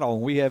a battle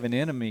and we have an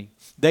enemy.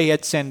 They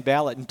had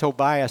Sanballat and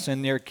Tobias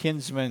and their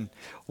kinsmen.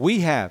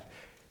 We have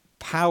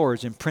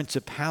powers and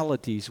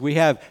principalities. We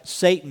have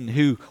Satan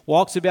who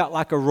walks about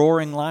like a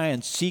roaring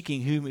lion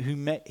seeking whom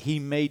he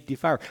may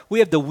devour. We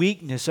have the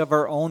weakness of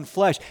our own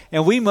flesh,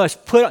 and we must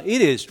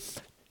it is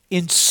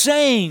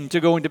insane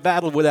to go into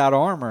battle without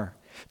armor,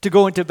 to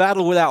go into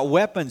battle without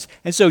weapons.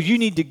 And so you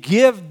need to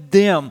give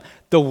them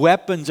the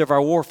weapons of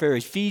our warfare.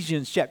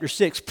 Ephesians chapter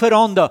 6, put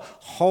on the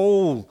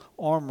whole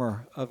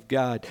armor of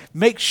God.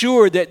 Make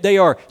sure that they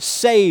are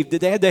saved,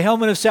 that they have the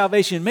helmet of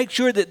salvation. Make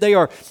sure that they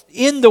are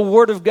in the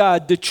Word of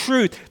God, the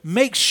truth.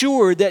 Make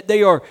sure that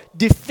they are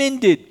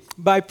defended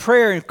by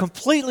prayer and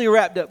completely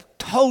wrapped up,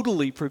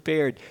 totally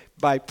prepared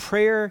by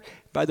prayer,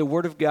 by the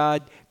Word of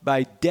God,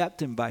 by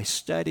depth and by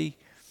study.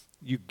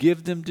 You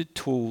give them the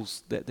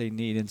tools that they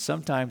need. And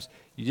sometimes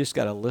you just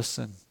got to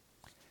listen.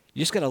 You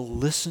just got to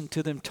listen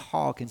to them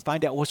talk and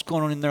find out what's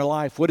going on in their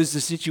life. What is the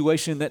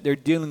situation that they're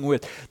dealing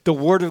with? The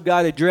Word of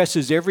God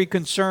addresses every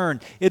concern.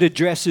 It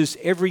addresses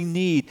every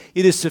need.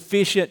 It is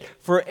sufficient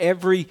for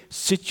every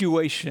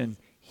situation.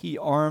 He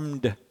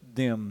armed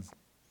them.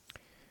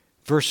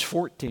 Verse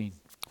 14,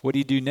 what do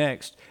you do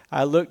next?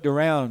 I looked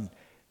around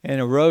and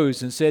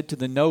arose and said to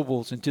the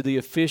nobles and to the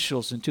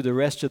officials and to the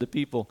rest of the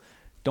people,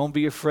 don't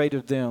be afraid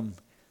of them.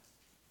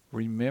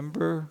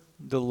 Remember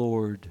the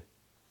Lord,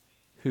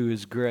 who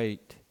is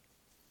great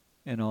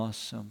and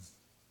awesome.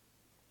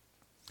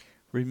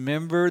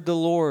 Remember the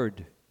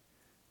Lord,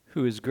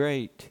 who is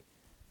great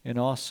and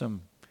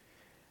awesome.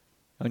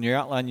 On your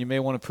outline, you may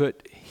want to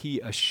put, He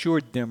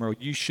assured them, or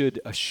you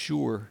should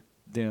assure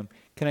them.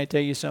 Can I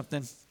tell you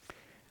something?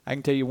 I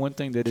can tell you one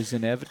thing that is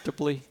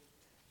inevitably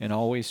and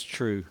always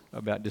true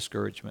about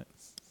discouragement.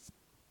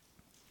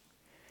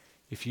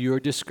 If you are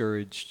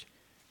discouraged,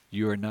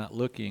 you are not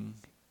looking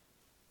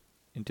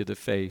into the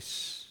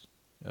face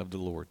of the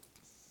Lord.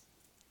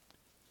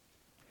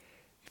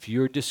 If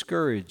you're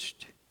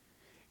discouraged,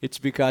 it's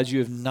because you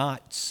have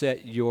not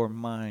set your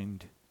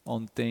mind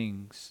on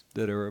things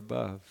that are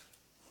above.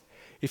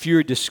 If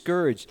you're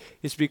discouraged,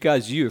 it's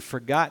because you have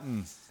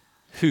forgotten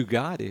who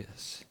God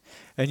is.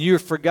 And you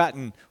have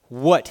forgotten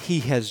what He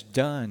has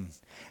done.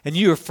 And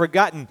you have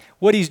forgotten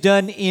what He's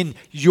done in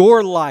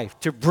your life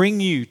to bring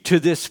you to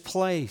this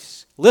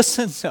place.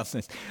 Listen to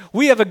something.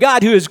 We have a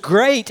God who is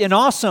great and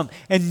awesome,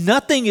 and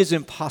nothing is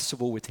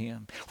impossible with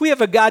Him. We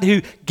have a God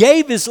who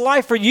gave His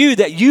life for you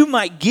that you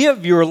might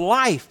give your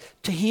life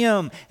to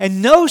Him.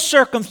 And no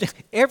circumstance,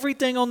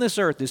 everything on this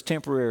earth is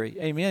temporary.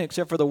 Amen.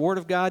 Except for the Word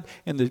of God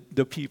and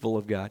the people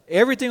of God.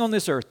 Everything on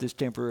this earth is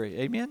temporary.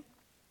 Amen.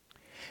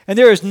 And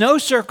there is no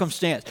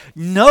circumstance,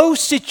 no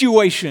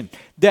situation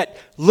that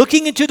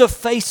looking into the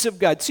face of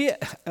God. See,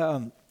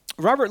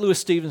 Robert Louis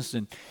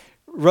Stevenson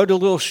wrote a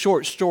little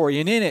short story,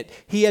 and in it,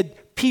 he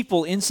had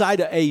people inside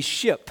a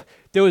ship.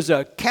 There was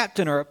a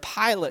captain or a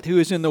pilot who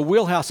was in the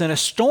wheelhouse, and a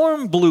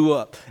storm blew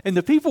up, and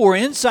the people were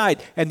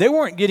inside, and they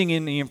weren't getting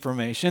any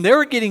information. They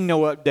were getting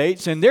no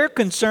updates, and their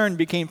concern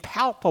became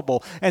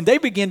palpable, and they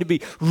began to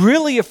be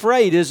really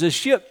afraid as the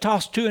ship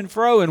tossed to and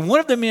fro. And one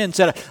of the men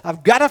said,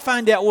 I've got to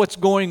find out what's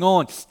going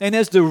on. And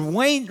as the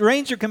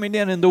rains are coming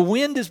down and the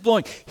wind is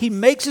blowing, he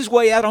makes his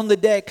way out on the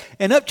deck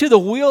and up to the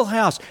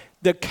wheelhouse.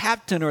 The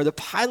captain or the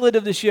pilot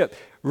of the ship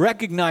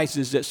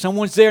recognizes that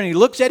someone's there, and he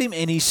looks at him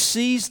and he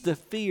sees the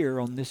fear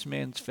on this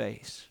man's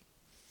face.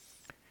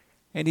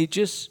 And he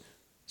just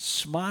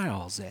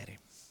smiles at him.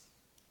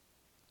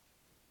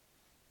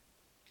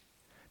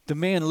 The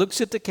man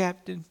looks at the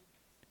captain,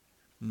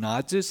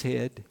 nods his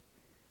head,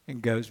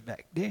 and goes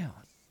back down.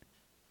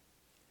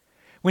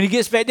 When he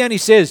gets back down, he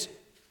says,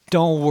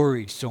 "Don't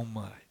worry so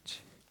much.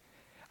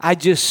 I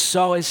just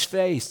saw his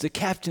face, the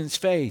captain's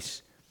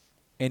face,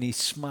 and he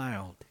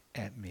smiled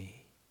at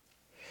me.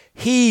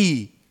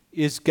 He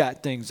has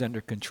got things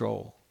under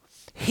control.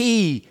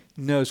 He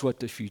knows what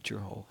the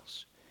future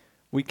holds.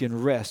 we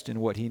can rest in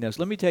what he knows.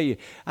 Let me tell you,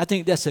 I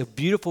think that's a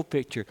beautiful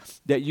picture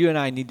that you and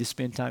I need to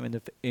spend time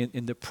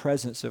in the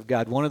presence of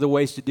God. One of the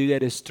ways to do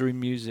that is through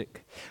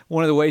music.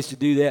 One of the ways to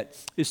do that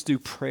is through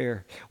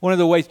prayer. One of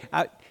the ways,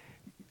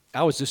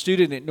 I was a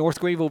student at North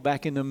Greenville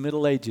back in the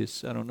Middle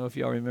Ages. I don't know if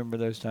y'all remember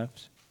those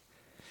times.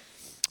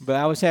 But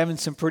I was having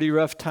some pretty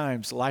rough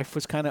times. Life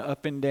was kind of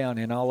up and down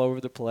and all over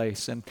the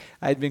place. And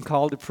I had been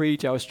called to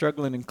preach. I was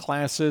struggling in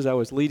classes. I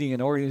was leading an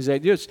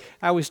organization.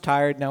 I was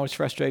tired and I was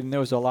frustrated. And there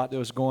was a lot that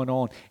was going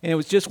on. And it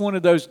was just one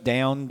of those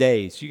down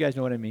days. You guys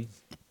know what I mean?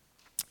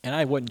 And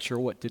I wasn't sure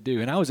what to do.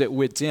 And I was at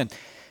wit's end.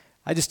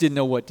 I just didn't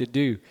know what to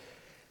do.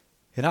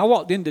 And I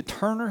walked into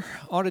Turner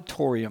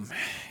Auditorium.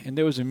 And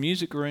there was a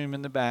music room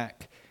in the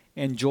back.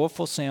 And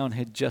Joyful Sound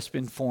had just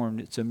been formed.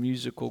 It's a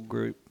musical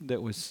group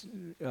that was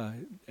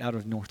out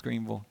of North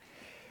Greenville.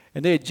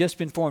 And they had just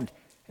been formed.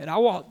 And I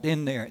walked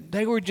in there. And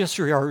they were just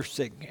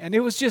rehearsing. And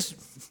it was just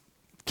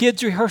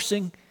kids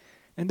rehearsing.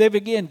 And they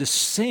began to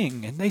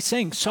sing. And they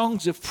sang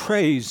songs of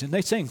praise. And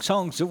they sang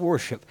songs of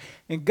worship.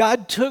 And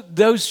God took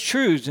those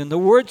truths and the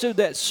words of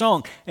that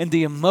song and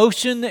the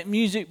emotion that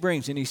music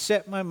brings. And he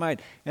set my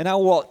mind. And I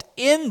walked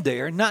in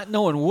there not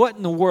knowing what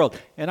in the world.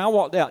 And I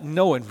walked out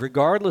knowing,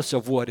 regardless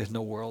of what in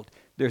the world,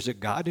 there's a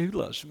God who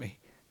loves me.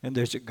 And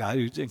there's a God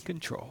who's in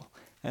control.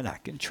 And I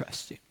can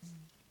trust him.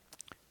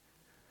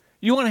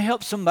 You want to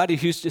help somebody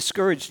who's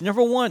discouraged.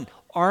 Number one,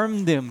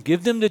 arm them.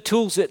 Give them the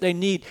tools that they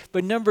need.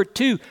 But number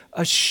two,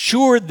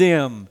 assure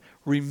them.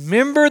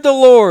 Remember the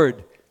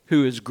Lord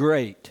who is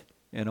great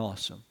and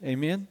awesome.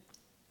 Amen?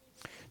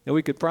 Now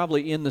we could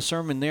probably end the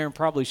sermon there and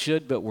probably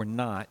should, but we're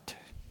not.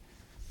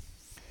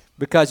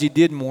 Because he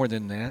did more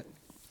than that.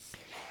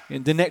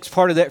 And the next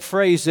part of that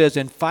phrase says,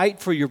 and fight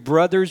for your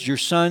brothers, your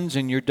sons,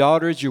 and your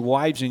daughters, your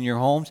wives, and your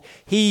homes.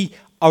 He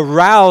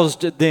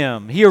aroused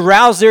them. He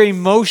aroused their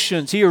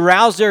emotions. He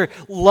aroused their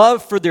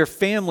love for their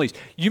families.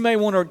 You may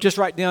want to just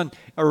write down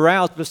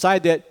aroused.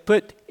 Beside that,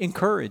 put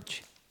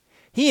encourage.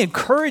 He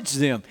encouraged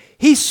them.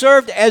 He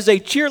served as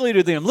a cheerleader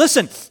to them.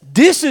 Listen,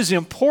 this is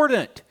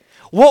important.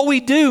 What we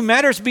do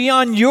matters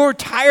beyond your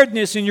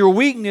tiredness and your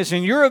weakness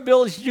and your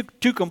ability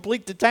to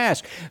complete the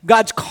task.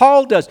 God's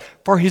called us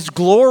for his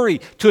glory,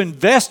 to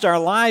invest our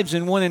lives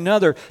in one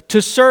another,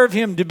 to serve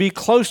him, to be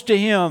close to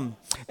him.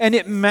 And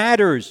it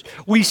matters.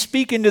 We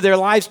speak into their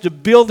lives to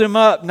build them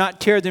up,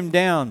 not tear them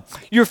down.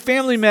 Your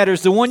family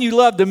matters, the one you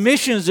love, the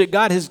missions that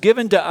God has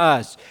given to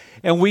us.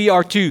 And we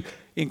are to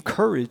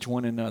encourage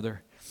one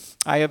another.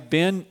 I have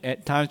been,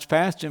 at times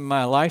past in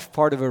my life,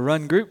 part of a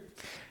run group.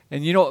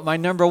 And you know what my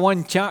number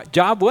one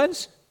job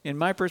was, in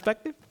my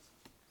perspective?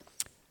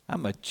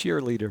 I'm a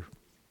cheerleader.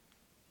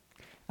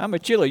 I'm a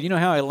cheerleader. You know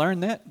how I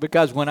learned that?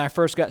 Because when I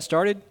first got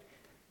started,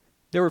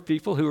 there were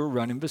people who were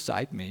running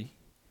beside me,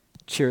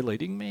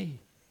 cheerleading me.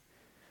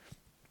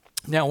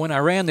 Now, when I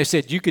ran, they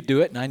said, you could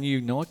do it. And I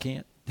knew, no, I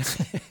can't.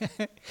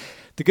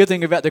 The good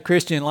thing about the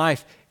Christian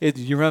life is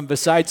you run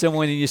beside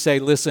someone and you say,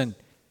 listen,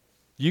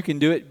 you can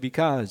do it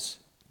because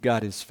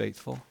God is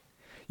faithful.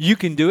 You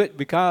can do it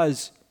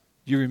because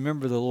you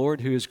remember the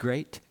Lord who is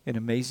great and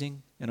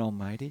amazing and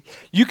almighty.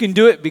 You can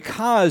do it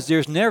because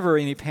there's never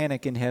any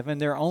panic in heaven.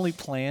 There are only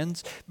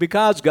plans.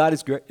 Because God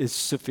is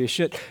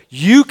sufficient.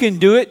 You can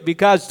do it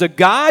because the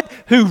God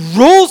who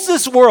rules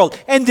this world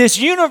and this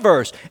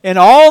universe and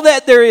all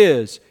that there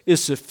is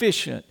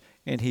sufficient.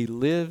 And he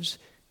lives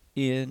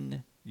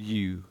in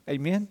you.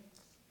 Amen?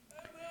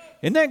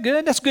 Isn't that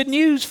good? That's good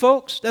news,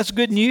 folks. That's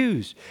good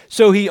news.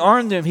 So he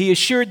armed them. He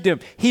assured them.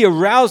 He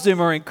aroused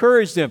them or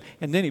encouraged them.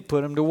 And then he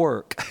put them to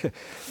work.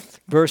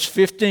 Verse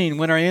 15,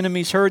 when our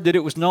enemies heard that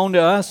it was known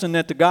to us and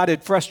that the God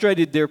had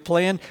frustrated their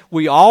plan,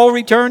 we all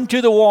returned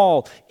to the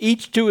wall,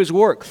 each to his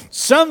work.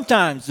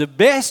 Sometimes the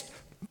best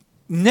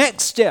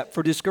next step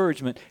for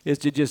discouragement is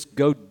to just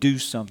go do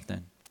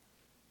something.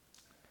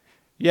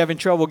 You having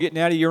trouble getting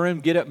out of your room?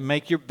 Get up and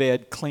make your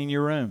bed, clean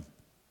your room.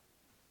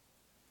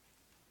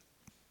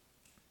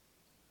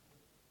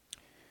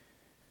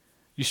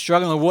 You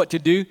struggling with what to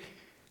do?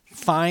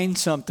 Find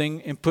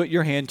something and put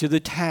your hand to the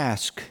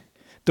task.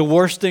 The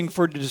worst thing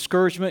for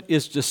discouragement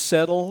is to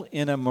settle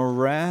in a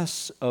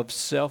morass of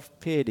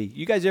self-pity.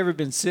 You guys ever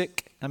been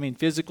sick? I mean,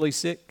 physically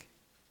sick?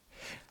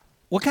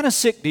 What kind of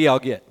sick do y'all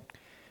get?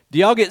 Do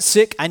y'all get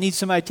sick, I need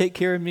somebody to take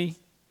care of me?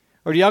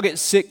 Or do y'all get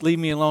sick, leave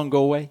me alone,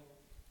 go away?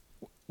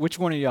 Which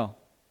one of y'all?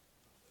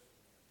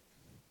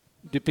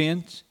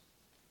 Depends.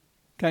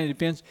 Kind of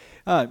depends.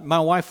 My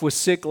wife was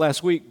sick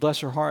last week, bless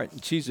her heart.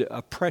 And she's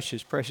a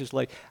precious, precious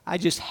lady. I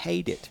just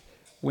hate it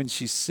when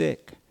she's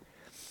sick.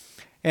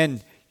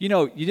 And, you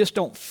know, you just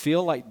don't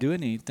feel like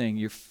doing anything.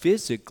 You're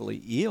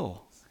physically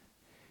ill.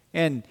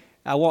 And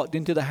I walked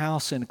into the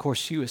house, and, of course,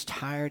 she was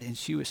tired, and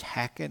she was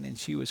hacking, and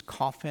she was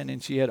coughing,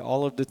 and she had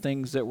all of the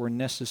things that were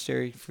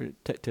necessary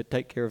to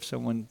take care of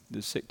someone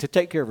that's sick, to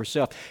take care of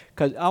herself.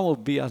 Because I will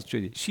be honest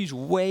with you, she's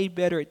way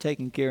better at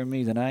taking care of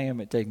me than I am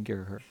at taking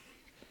care of her.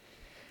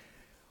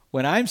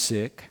 When I'm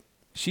sick,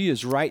 she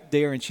is right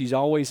there, and she's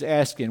always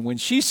asking. When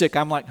she's sick,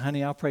 I'm like,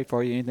 honey, I'll pray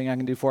for you. Anything I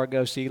can do before I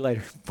go? See you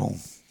later. Boom.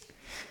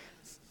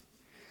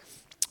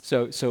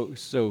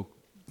 So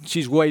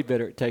She's way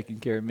better at taking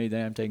care of me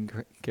than I'm taking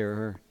care of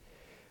her.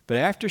 But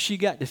after she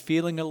got to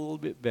feeling a little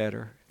bit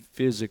better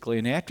physically,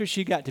 and after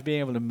she got to being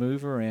able to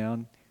move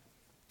around,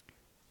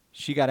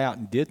 she got out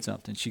and did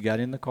something. She got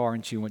in the car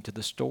and she went to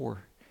the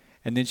store.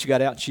 And then she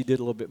got out and she did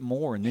a little bit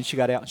more. And then she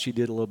got out and she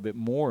did a little bit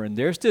more. And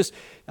there's this,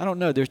 I don't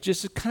know, there's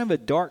just a kind of a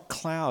dark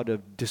cloud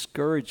of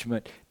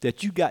discouragement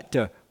that you got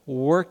to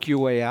work your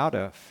way out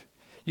of.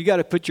 You got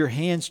to put your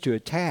hands to a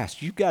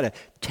task. You've got to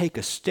take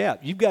a step.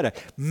 You've got to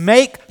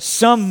make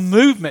some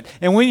movement.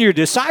 And when you're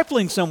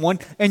discipling someone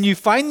and you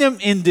find them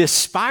in this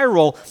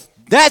spiral,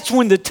 that's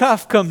when the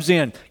tough comes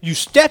in. You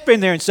step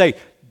in there and say,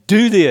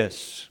 do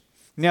this.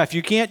 Now, if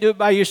you can't do it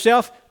by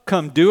yourself,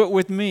 come do it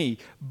with me.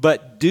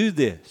 But do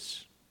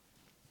this.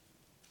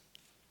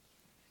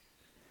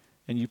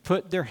 And you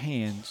put their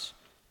hands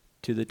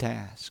to the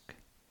task.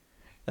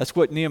 That's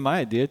what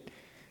Nehemiah did.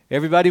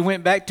 Everybody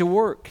went back to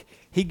work.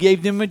 He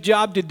gave them a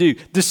job to do,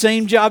 the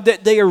same job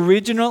that they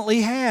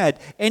originally had,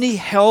 and he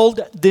held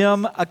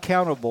them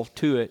accountable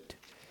to it.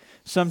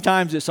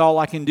 Sometimes it's all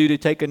I can do to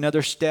take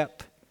another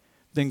step.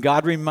 Then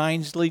God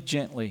reminds me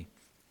gently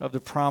of the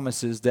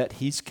promises that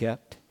he's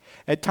kept.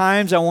 At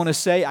times I want to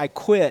say, I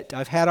quit.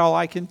 I've had all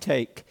I can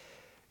take.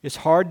 It's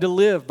hard to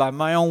live by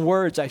my own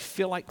words. I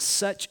feel like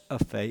such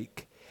a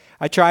fake.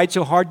 I tried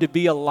so hard to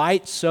be a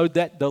light so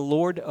that the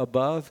Lord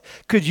above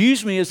could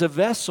use me as a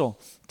vessel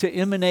to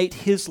emanate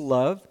his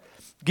love.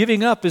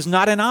 Giving up is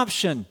not an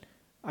option.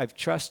 I've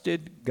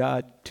trusted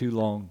God too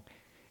long.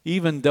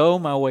 Even though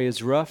my way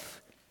is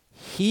rough,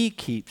 he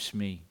keeps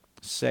me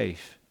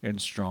safe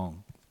and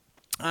strong.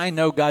 I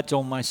know God's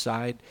on my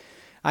side.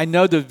 I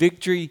know the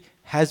victory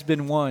has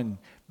been won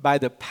by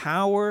the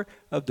power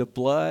of the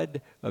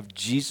blood of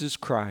Jesus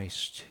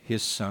Christ,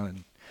 his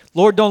Son.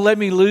 Lord, don't let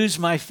me lose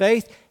my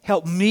faith.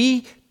 Help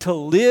me to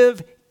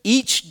live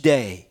each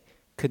day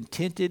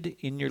contented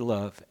in your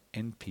love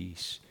and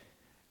peace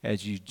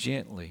as you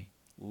gently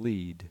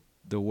lead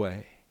the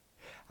way.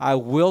 I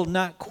will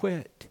not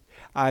quit.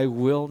 I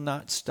will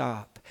not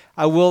stop.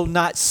 I will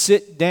not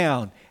sit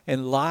down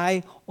and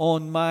lie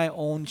on my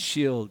own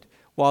shield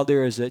while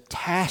there is a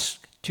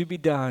task to be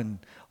done,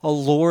 a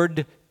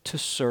Lord to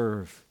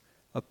serve,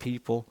 a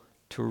people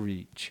to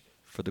reach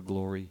for the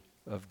glory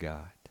of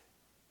God.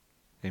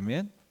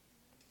 Amen?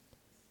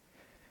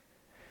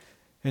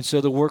 And so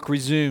the work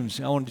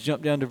resumes. I want to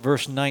jump down to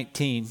verse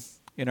 19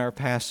 in our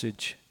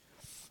passage.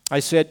 I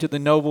said to the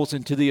nobles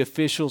and to the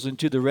officials and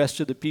to the rest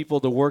of the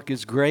people, the work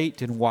is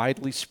great and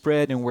widely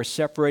spread, and we're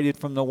separated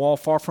from the wall,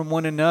 far from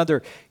one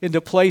another. In the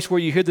place where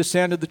you hear the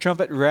sound of the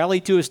trumpet, rally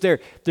to us there.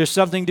 There's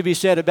something to be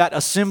said about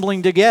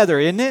assembling together,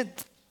 isn't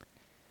it?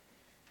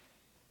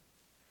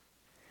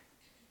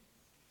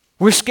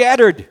 We're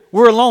scattered.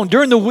 We're alone.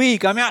 During the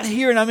week, I'm out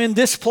here and I'm in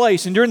this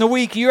place. And during the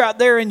week, you're out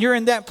there and you're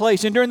in that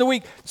place. And during the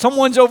week,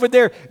 someone's over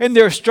there and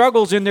their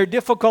struggles and their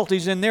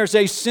difficulties. And there's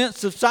a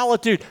sense of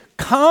solitude.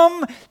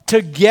 Come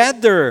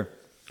together.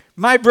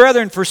 My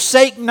brethren,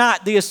 forsake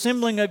not the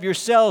assembling of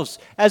yourselves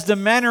as the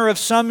manner of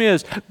some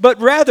is, but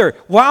rather,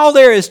 while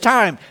there is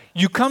time,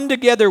 you come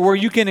together where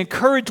you can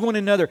encourage one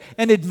another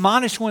and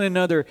admonish one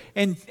another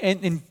and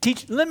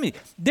teach.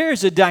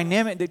 There's a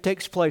dynamic that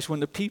takes place when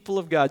the people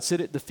of God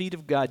sit at the feet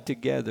of God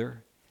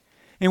together,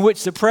 in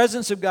which the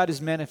presence of God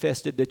is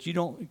manifested that you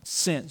don't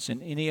sense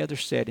in any other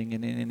setting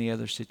and in any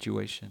other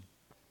situation.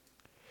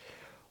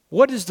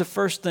 What is the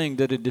first thing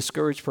that a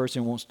discouraged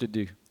person wants to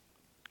do?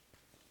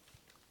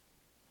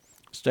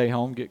 Stay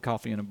home, get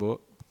coffee and a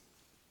book.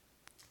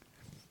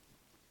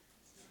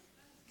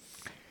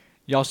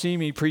 Y'all see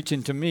me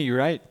preaching to me,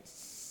 right?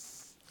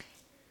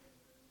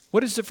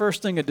 What is the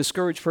first thing a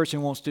discouraged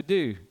person wants to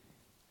do?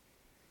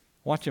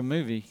 Watch a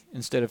movie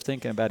instead of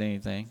thinking about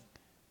anything.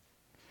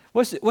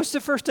 What's the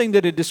first thing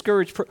that a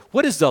discouraged person...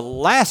 What is the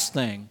last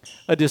thing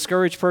a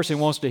discouraged person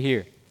wants to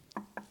hear?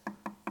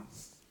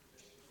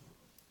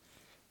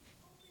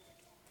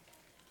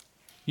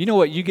 You know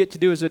what you get to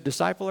do as a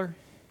discipler?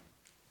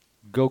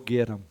 Go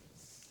get them.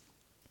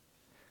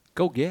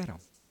 Go get them.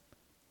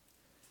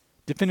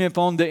 Depending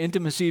upon the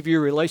intimacy of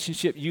your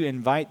relationship, you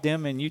invite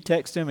them and you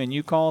text them and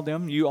you call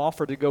them. You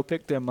offer to go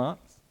pick them up.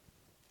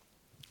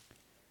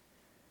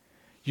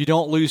 You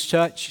don't lose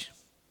touch.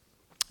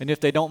 And if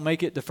they don't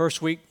make it the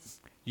first week,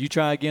 you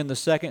try again the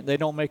second. They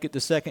don't make it the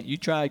second, you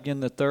try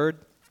again the third.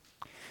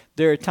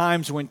 There are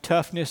times when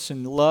toughness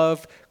and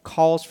love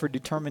calls for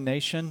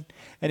determination.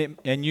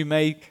 And you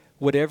make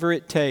whatever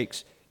it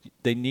takes.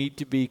 They need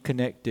to be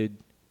connected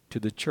to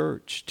the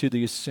church, to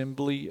the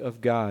assembly of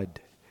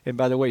God. And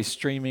by the way,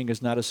 streaming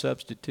is not a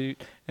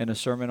substitute, and a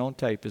sermon on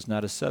tape is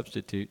not a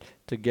substitute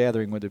to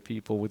gathering with the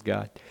people with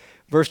God.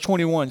 Verse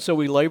 21, so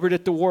we labored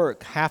at the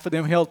work. Half of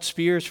them held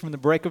spears from the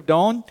break of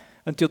dawn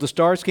until the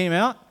stars came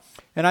out.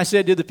 And I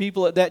said to the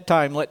people at that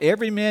time, let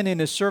every man and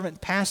his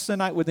servant pass the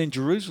night within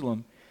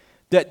Jerusalem,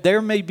 that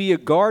there may be a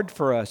guard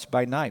for us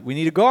by night. We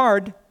need a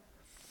guard.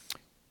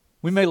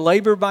 We may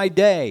labor by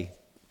day.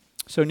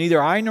 So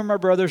neither I nor my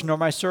brothers nor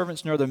my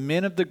servants nor the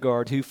men of the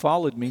guard who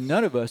followed me,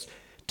 none of us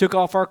took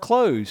off our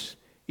clothes.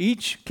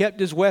 Each kept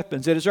his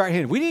weapons at his right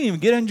hand. We didn't even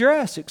get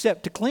undressed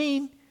except to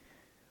clean.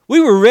 We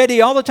were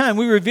ready all the time.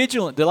 We were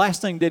vigilant. The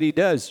last thing that he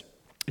does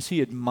is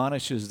he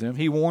admonishes them.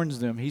 He warns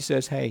them. He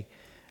says, hey,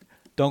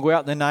 don't go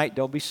out in the night.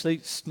 Don't be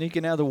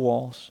sneaking out of the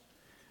walls.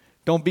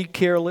 Don't be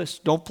careless.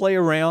 Don't play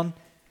around.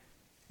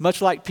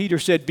 Much like Peter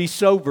said, be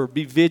sober,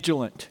 be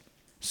vigilant.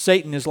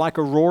 Satan is like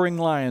a roaring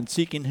lion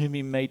seeking whom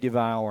he may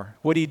devour.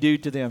 What do you do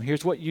to them?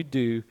 Here's what you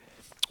do.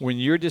 When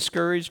you're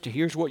discouraged,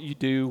 here's what you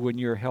do when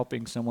you're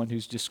helping someone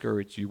who's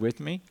discouraged. You with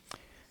me?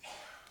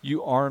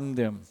 You arm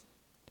them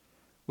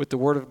with the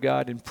Word of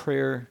God and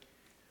prayer,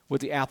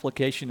 with the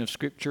application of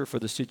Scripture for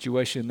the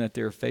situation that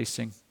they're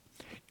facing.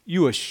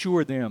 You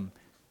assure them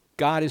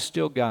God is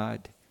still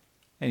God,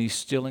 and He's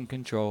still in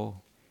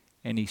control,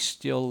 and He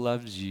still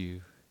loves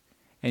you,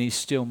 and He's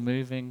still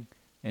moving,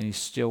 and He's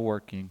still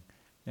working,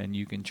 and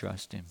you can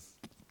trust Him.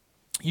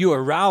 You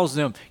arouse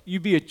them. You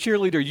be a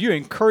cheerleader. You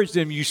encourage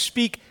them. You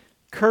speak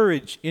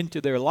courage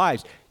into their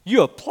lives.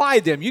 You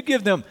apply them. You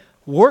give them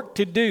work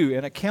to do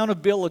and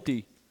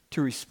accountability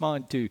to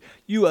respond to.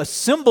 You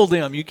assemble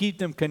them. You keep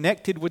them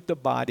connected with the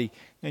body,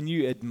 and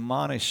you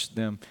admonish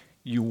them.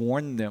 You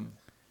warn them.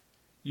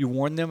 You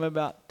warn them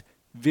about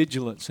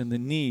vigilance and the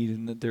need,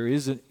 and that there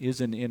is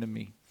an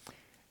enemy.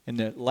 And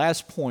the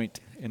last point,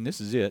 and this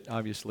is it,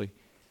 obviously,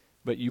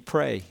 but you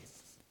pray.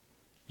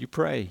 You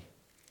pray.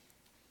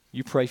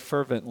 You pray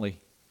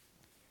fervently.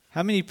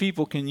 How many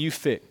people can you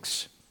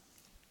fix?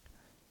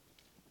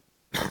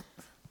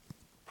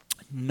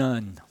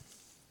 None.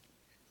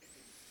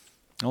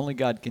 Only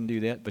God can do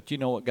that. But you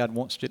know what God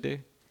wants to do?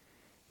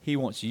 He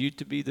wants you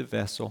to be the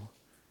vessel,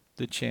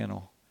 the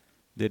channel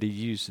that He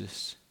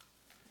uses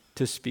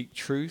to speak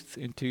truth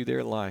into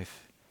their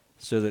life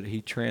so that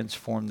He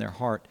transform their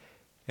heart.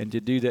 And to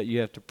do that, you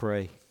have to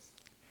pray.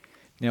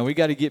 Now, we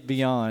got to get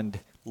beyond,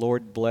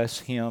 Lord,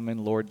 bless him,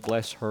 and Lord,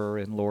 bless her,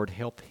 and Lord,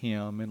 help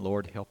him, and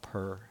Lord, help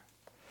her.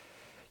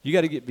 You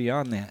got to get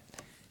beyond that.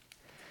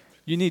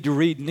 You need to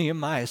read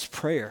Nehemiah's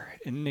prayer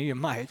in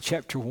Nehemiah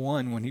chapter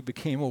 1 when he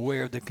became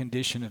aware of the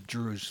condition of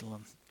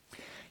Jerusalem.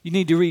 You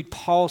need to read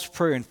Paul's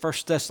prayer in 1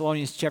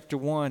 Thessalonians chapter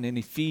 1 and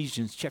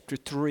Ephesians chapter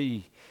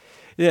 3.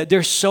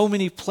 There's so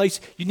many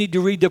places. You need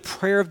to read the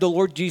prayer of the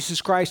Lord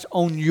Jesus Christ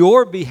on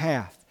your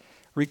behalf,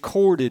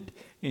 recorded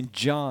in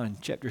John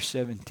chapter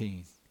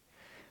 17.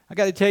 I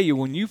got to tell you,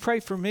 when you pray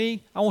for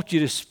me, I want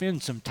you to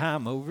spend some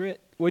time over it,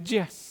 would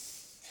you?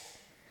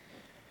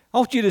 I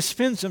want you to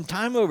spend some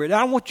time over it. I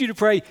don't want you to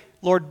pray,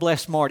 Lord,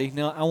 bless Marty.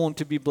 No, I want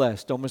to be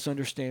blessed. Don't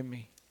misunderstand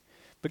me.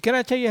 But can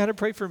I tell you how to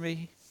pray for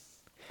me?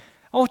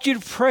 I want you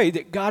to pray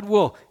that God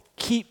will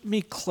keep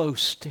me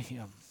close to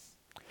Him.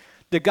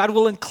 That God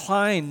will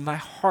incline my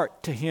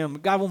heart to Him.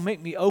 God will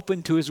make me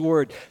open to His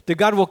Word. That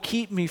God will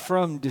keep me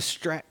from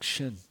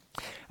distraction.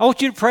 I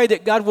want you to pray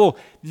that God will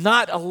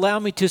not allow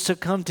me to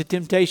succumb to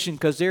temptation,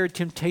 because there are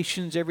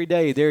temptations every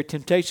day. There are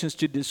temptations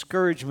to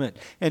discouragement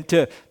and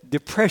to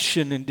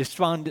depression and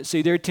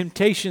despondency. There are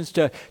temptations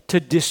to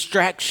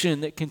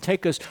distraction that can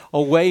take us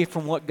away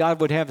from what God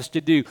would have us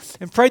to do.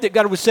 And pray that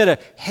God would set a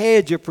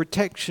hedge of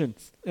protection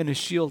and a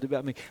shield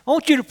about me. I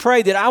want you to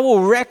pray that I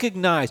will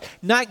recognize,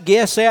 not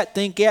guess at,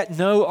 think at,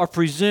 know, or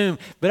presume,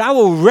 but I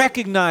will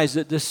recognize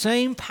that the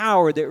same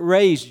power that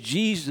raised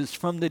Jesus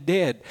from the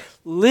dead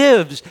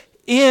lives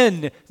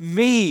in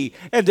me,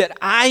 and that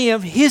I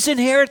am His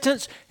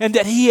inheritance, and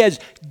that He has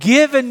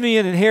given me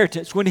an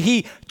inheritance when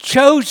He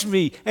chose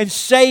me and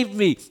saved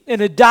me and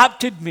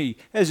adopted me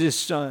as His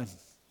son.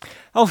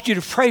 I want you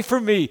to pray for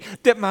me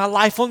that my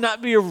life will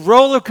not be a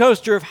roller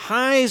coaster of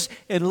highs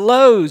and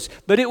lows,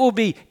 but it will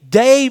be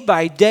day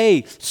by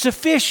day,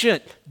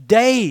 sufficient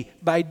day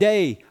by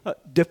day,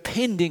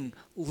 depending,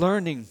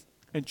 learning,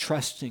 and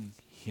trusting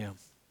Him.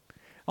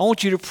 I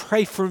want you to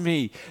pray for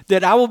me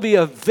that I will be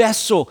a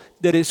vessel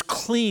that is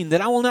clean,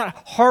 that I will not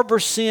harbor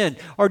sin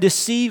or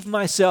deceive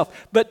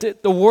myself, but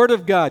that the Word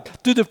of God,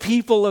 through the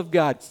people of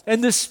God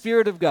and the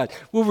Spirit of God,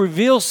 will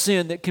reveal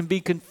sin that can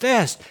be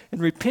confessed and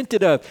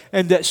repented of,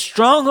 and that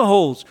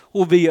strongholds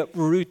will be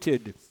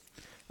uprooted.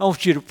 I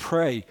want you to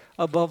pray,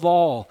 above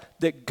all,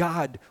 that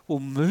God will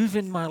move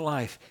in my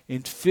life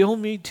and fill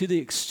me to the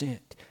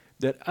extent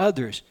that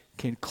others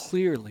can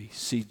clearly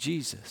see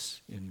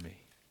Jesus in me.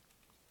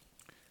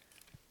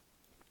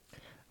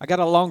 I got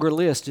a longer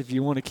list if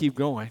you want to keep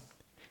going.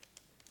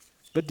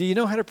 But do you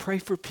know how to pray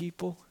for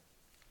people?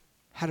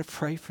 How to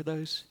pray for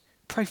those?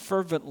 Pray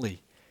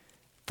fervently.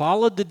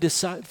 Follow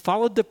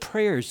the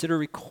prayers that are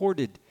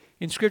recorded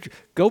in Scripture.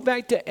 Go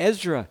back to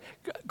Ezra.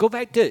 Go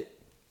back to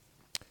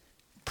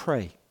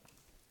pray.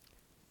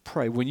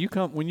 Pray. When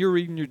you're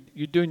reading,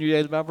 you're doing your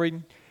daily Bible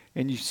reading,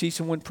 and you see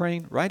someone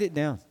praying, write it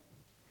down.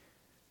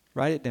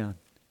 Write it down.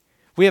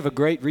 We have a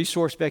great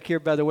resource back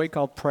here, by the way,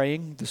 called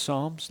Praying the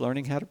Psalms,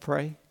 Learning How to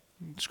Pray.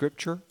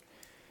 Scripture,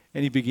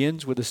 and he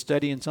begins with a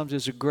study in Psalms.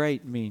 It's a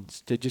great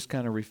means to just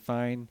kind of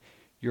refine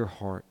your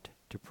heart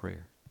to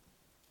prayer.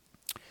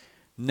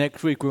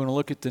 Next week, we're going to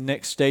look at the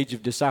next stage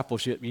of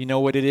discipleship. You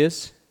know what it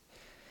is?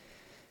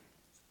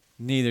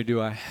 Neither do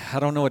I. I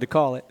don't know what to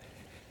call it.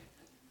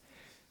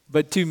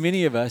 But too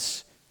many of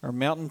us are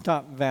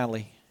mountaintop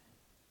valley.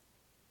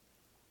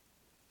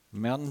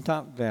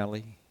 Mountaintop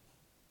valley.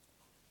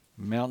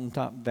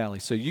 Mountaintop Valley.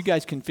 So you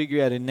guys can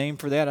figure out a name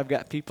for that. I've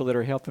got people that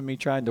are helping me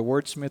trying to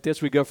wordsmith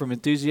this. We go from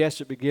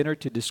enthusiastic beginner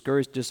to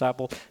discouraged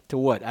disciple to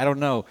what? I don't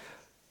know.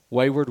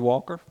 Wayward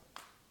walker?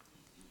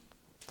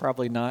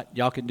 Probably not.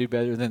 Y'all can do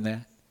better than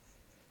that.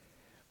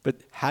 But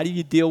how do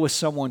you deal with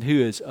someone who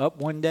is up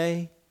one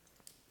day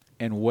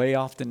and way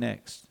off the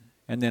next?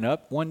 And then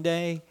up one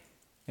day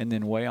and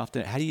then way off the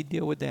next? How do you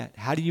deal with that?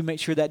 How do you make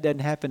sure that doesn't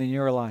happen in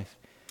your life?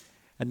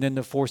 And then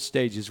the fourth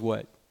stage is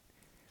what?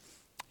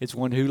 It's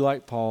one who,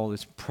 like Paul,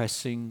 is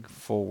pressing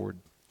forward.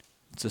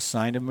 It's a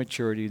sign of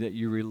maturity that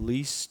you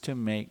release to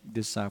make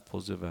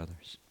disciples of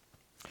others.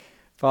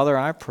 Father,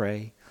 I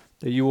pray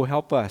that you will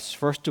help us,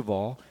 first of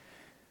all,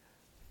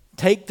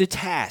 take the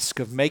task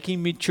of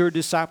making mature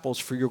disciples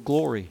for your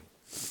glory.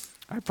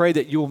 I pray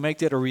that you will make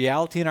that a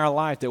reality in our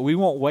life, that we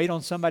won't wait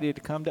on somebody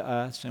to come to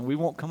us and we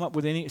won't come up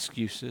with any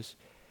excuses,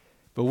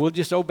 but we'll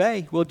just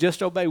obey. We'll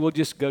just obey. We'll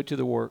just go to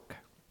the work.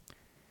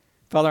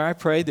 Father, I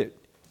pray that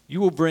you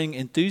will bring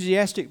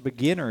enthusiastic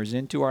beginners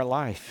into our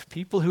life,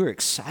 people who are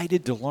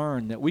excited to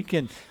learn, that we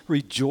can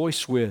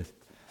rejoice with,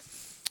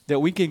 that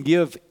we can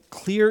give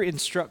clear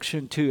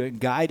instruction to and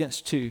guidance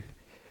to,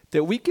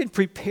 that we can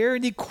prepare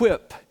and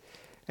equip,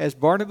 as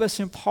Barnabas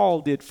and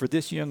Paul did for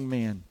this young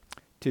man,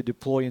 to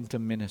deploy into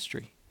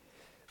ministry.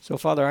 So,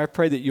 Father, I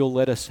pray that you'll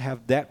let us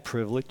have that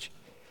privilege.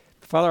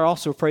 Father, I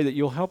also pray that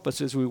you'll help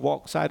us as we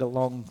walk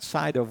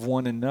alongside of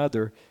one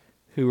another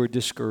who are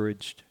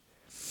discouraged.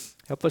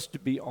 Help us to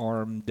be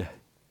armed.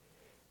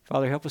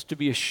 Father, help us to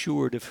be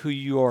assured of who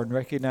you are and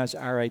recognize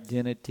our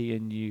identity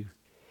in you.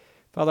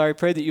 Father, I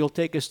pray that you'll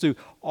take us through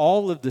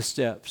all of the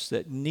steps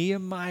that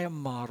Nehemiah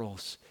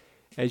models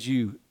as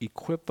you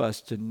equip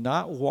us to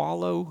not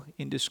wallow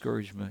in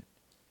discouragement,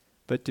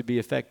 but to be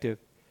effective.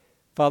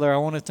 Father, I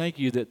want to thank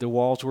you that the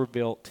walls were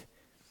built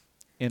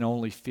in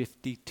only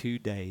 52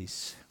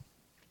 days.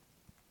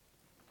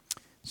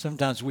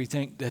 Sometimes we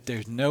think that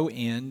there's no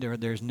end or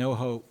there's no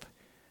hope.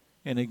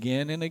 And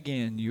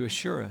again, you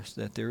assure us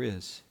that there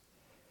is.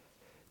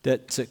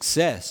 That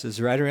success is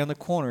right around the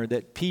corner,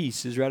 that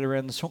peace is right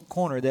around the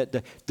corner,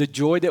 that the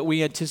joy that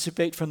we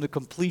anticipate from the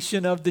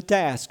completion of the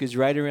task is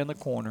right around the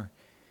corner.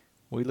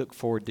 We look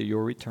forward to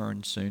your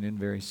return soon and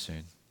very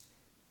soon.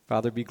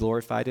 Father, be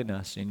glorified in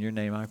us. In your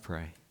name I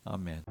pray.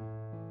 Amen.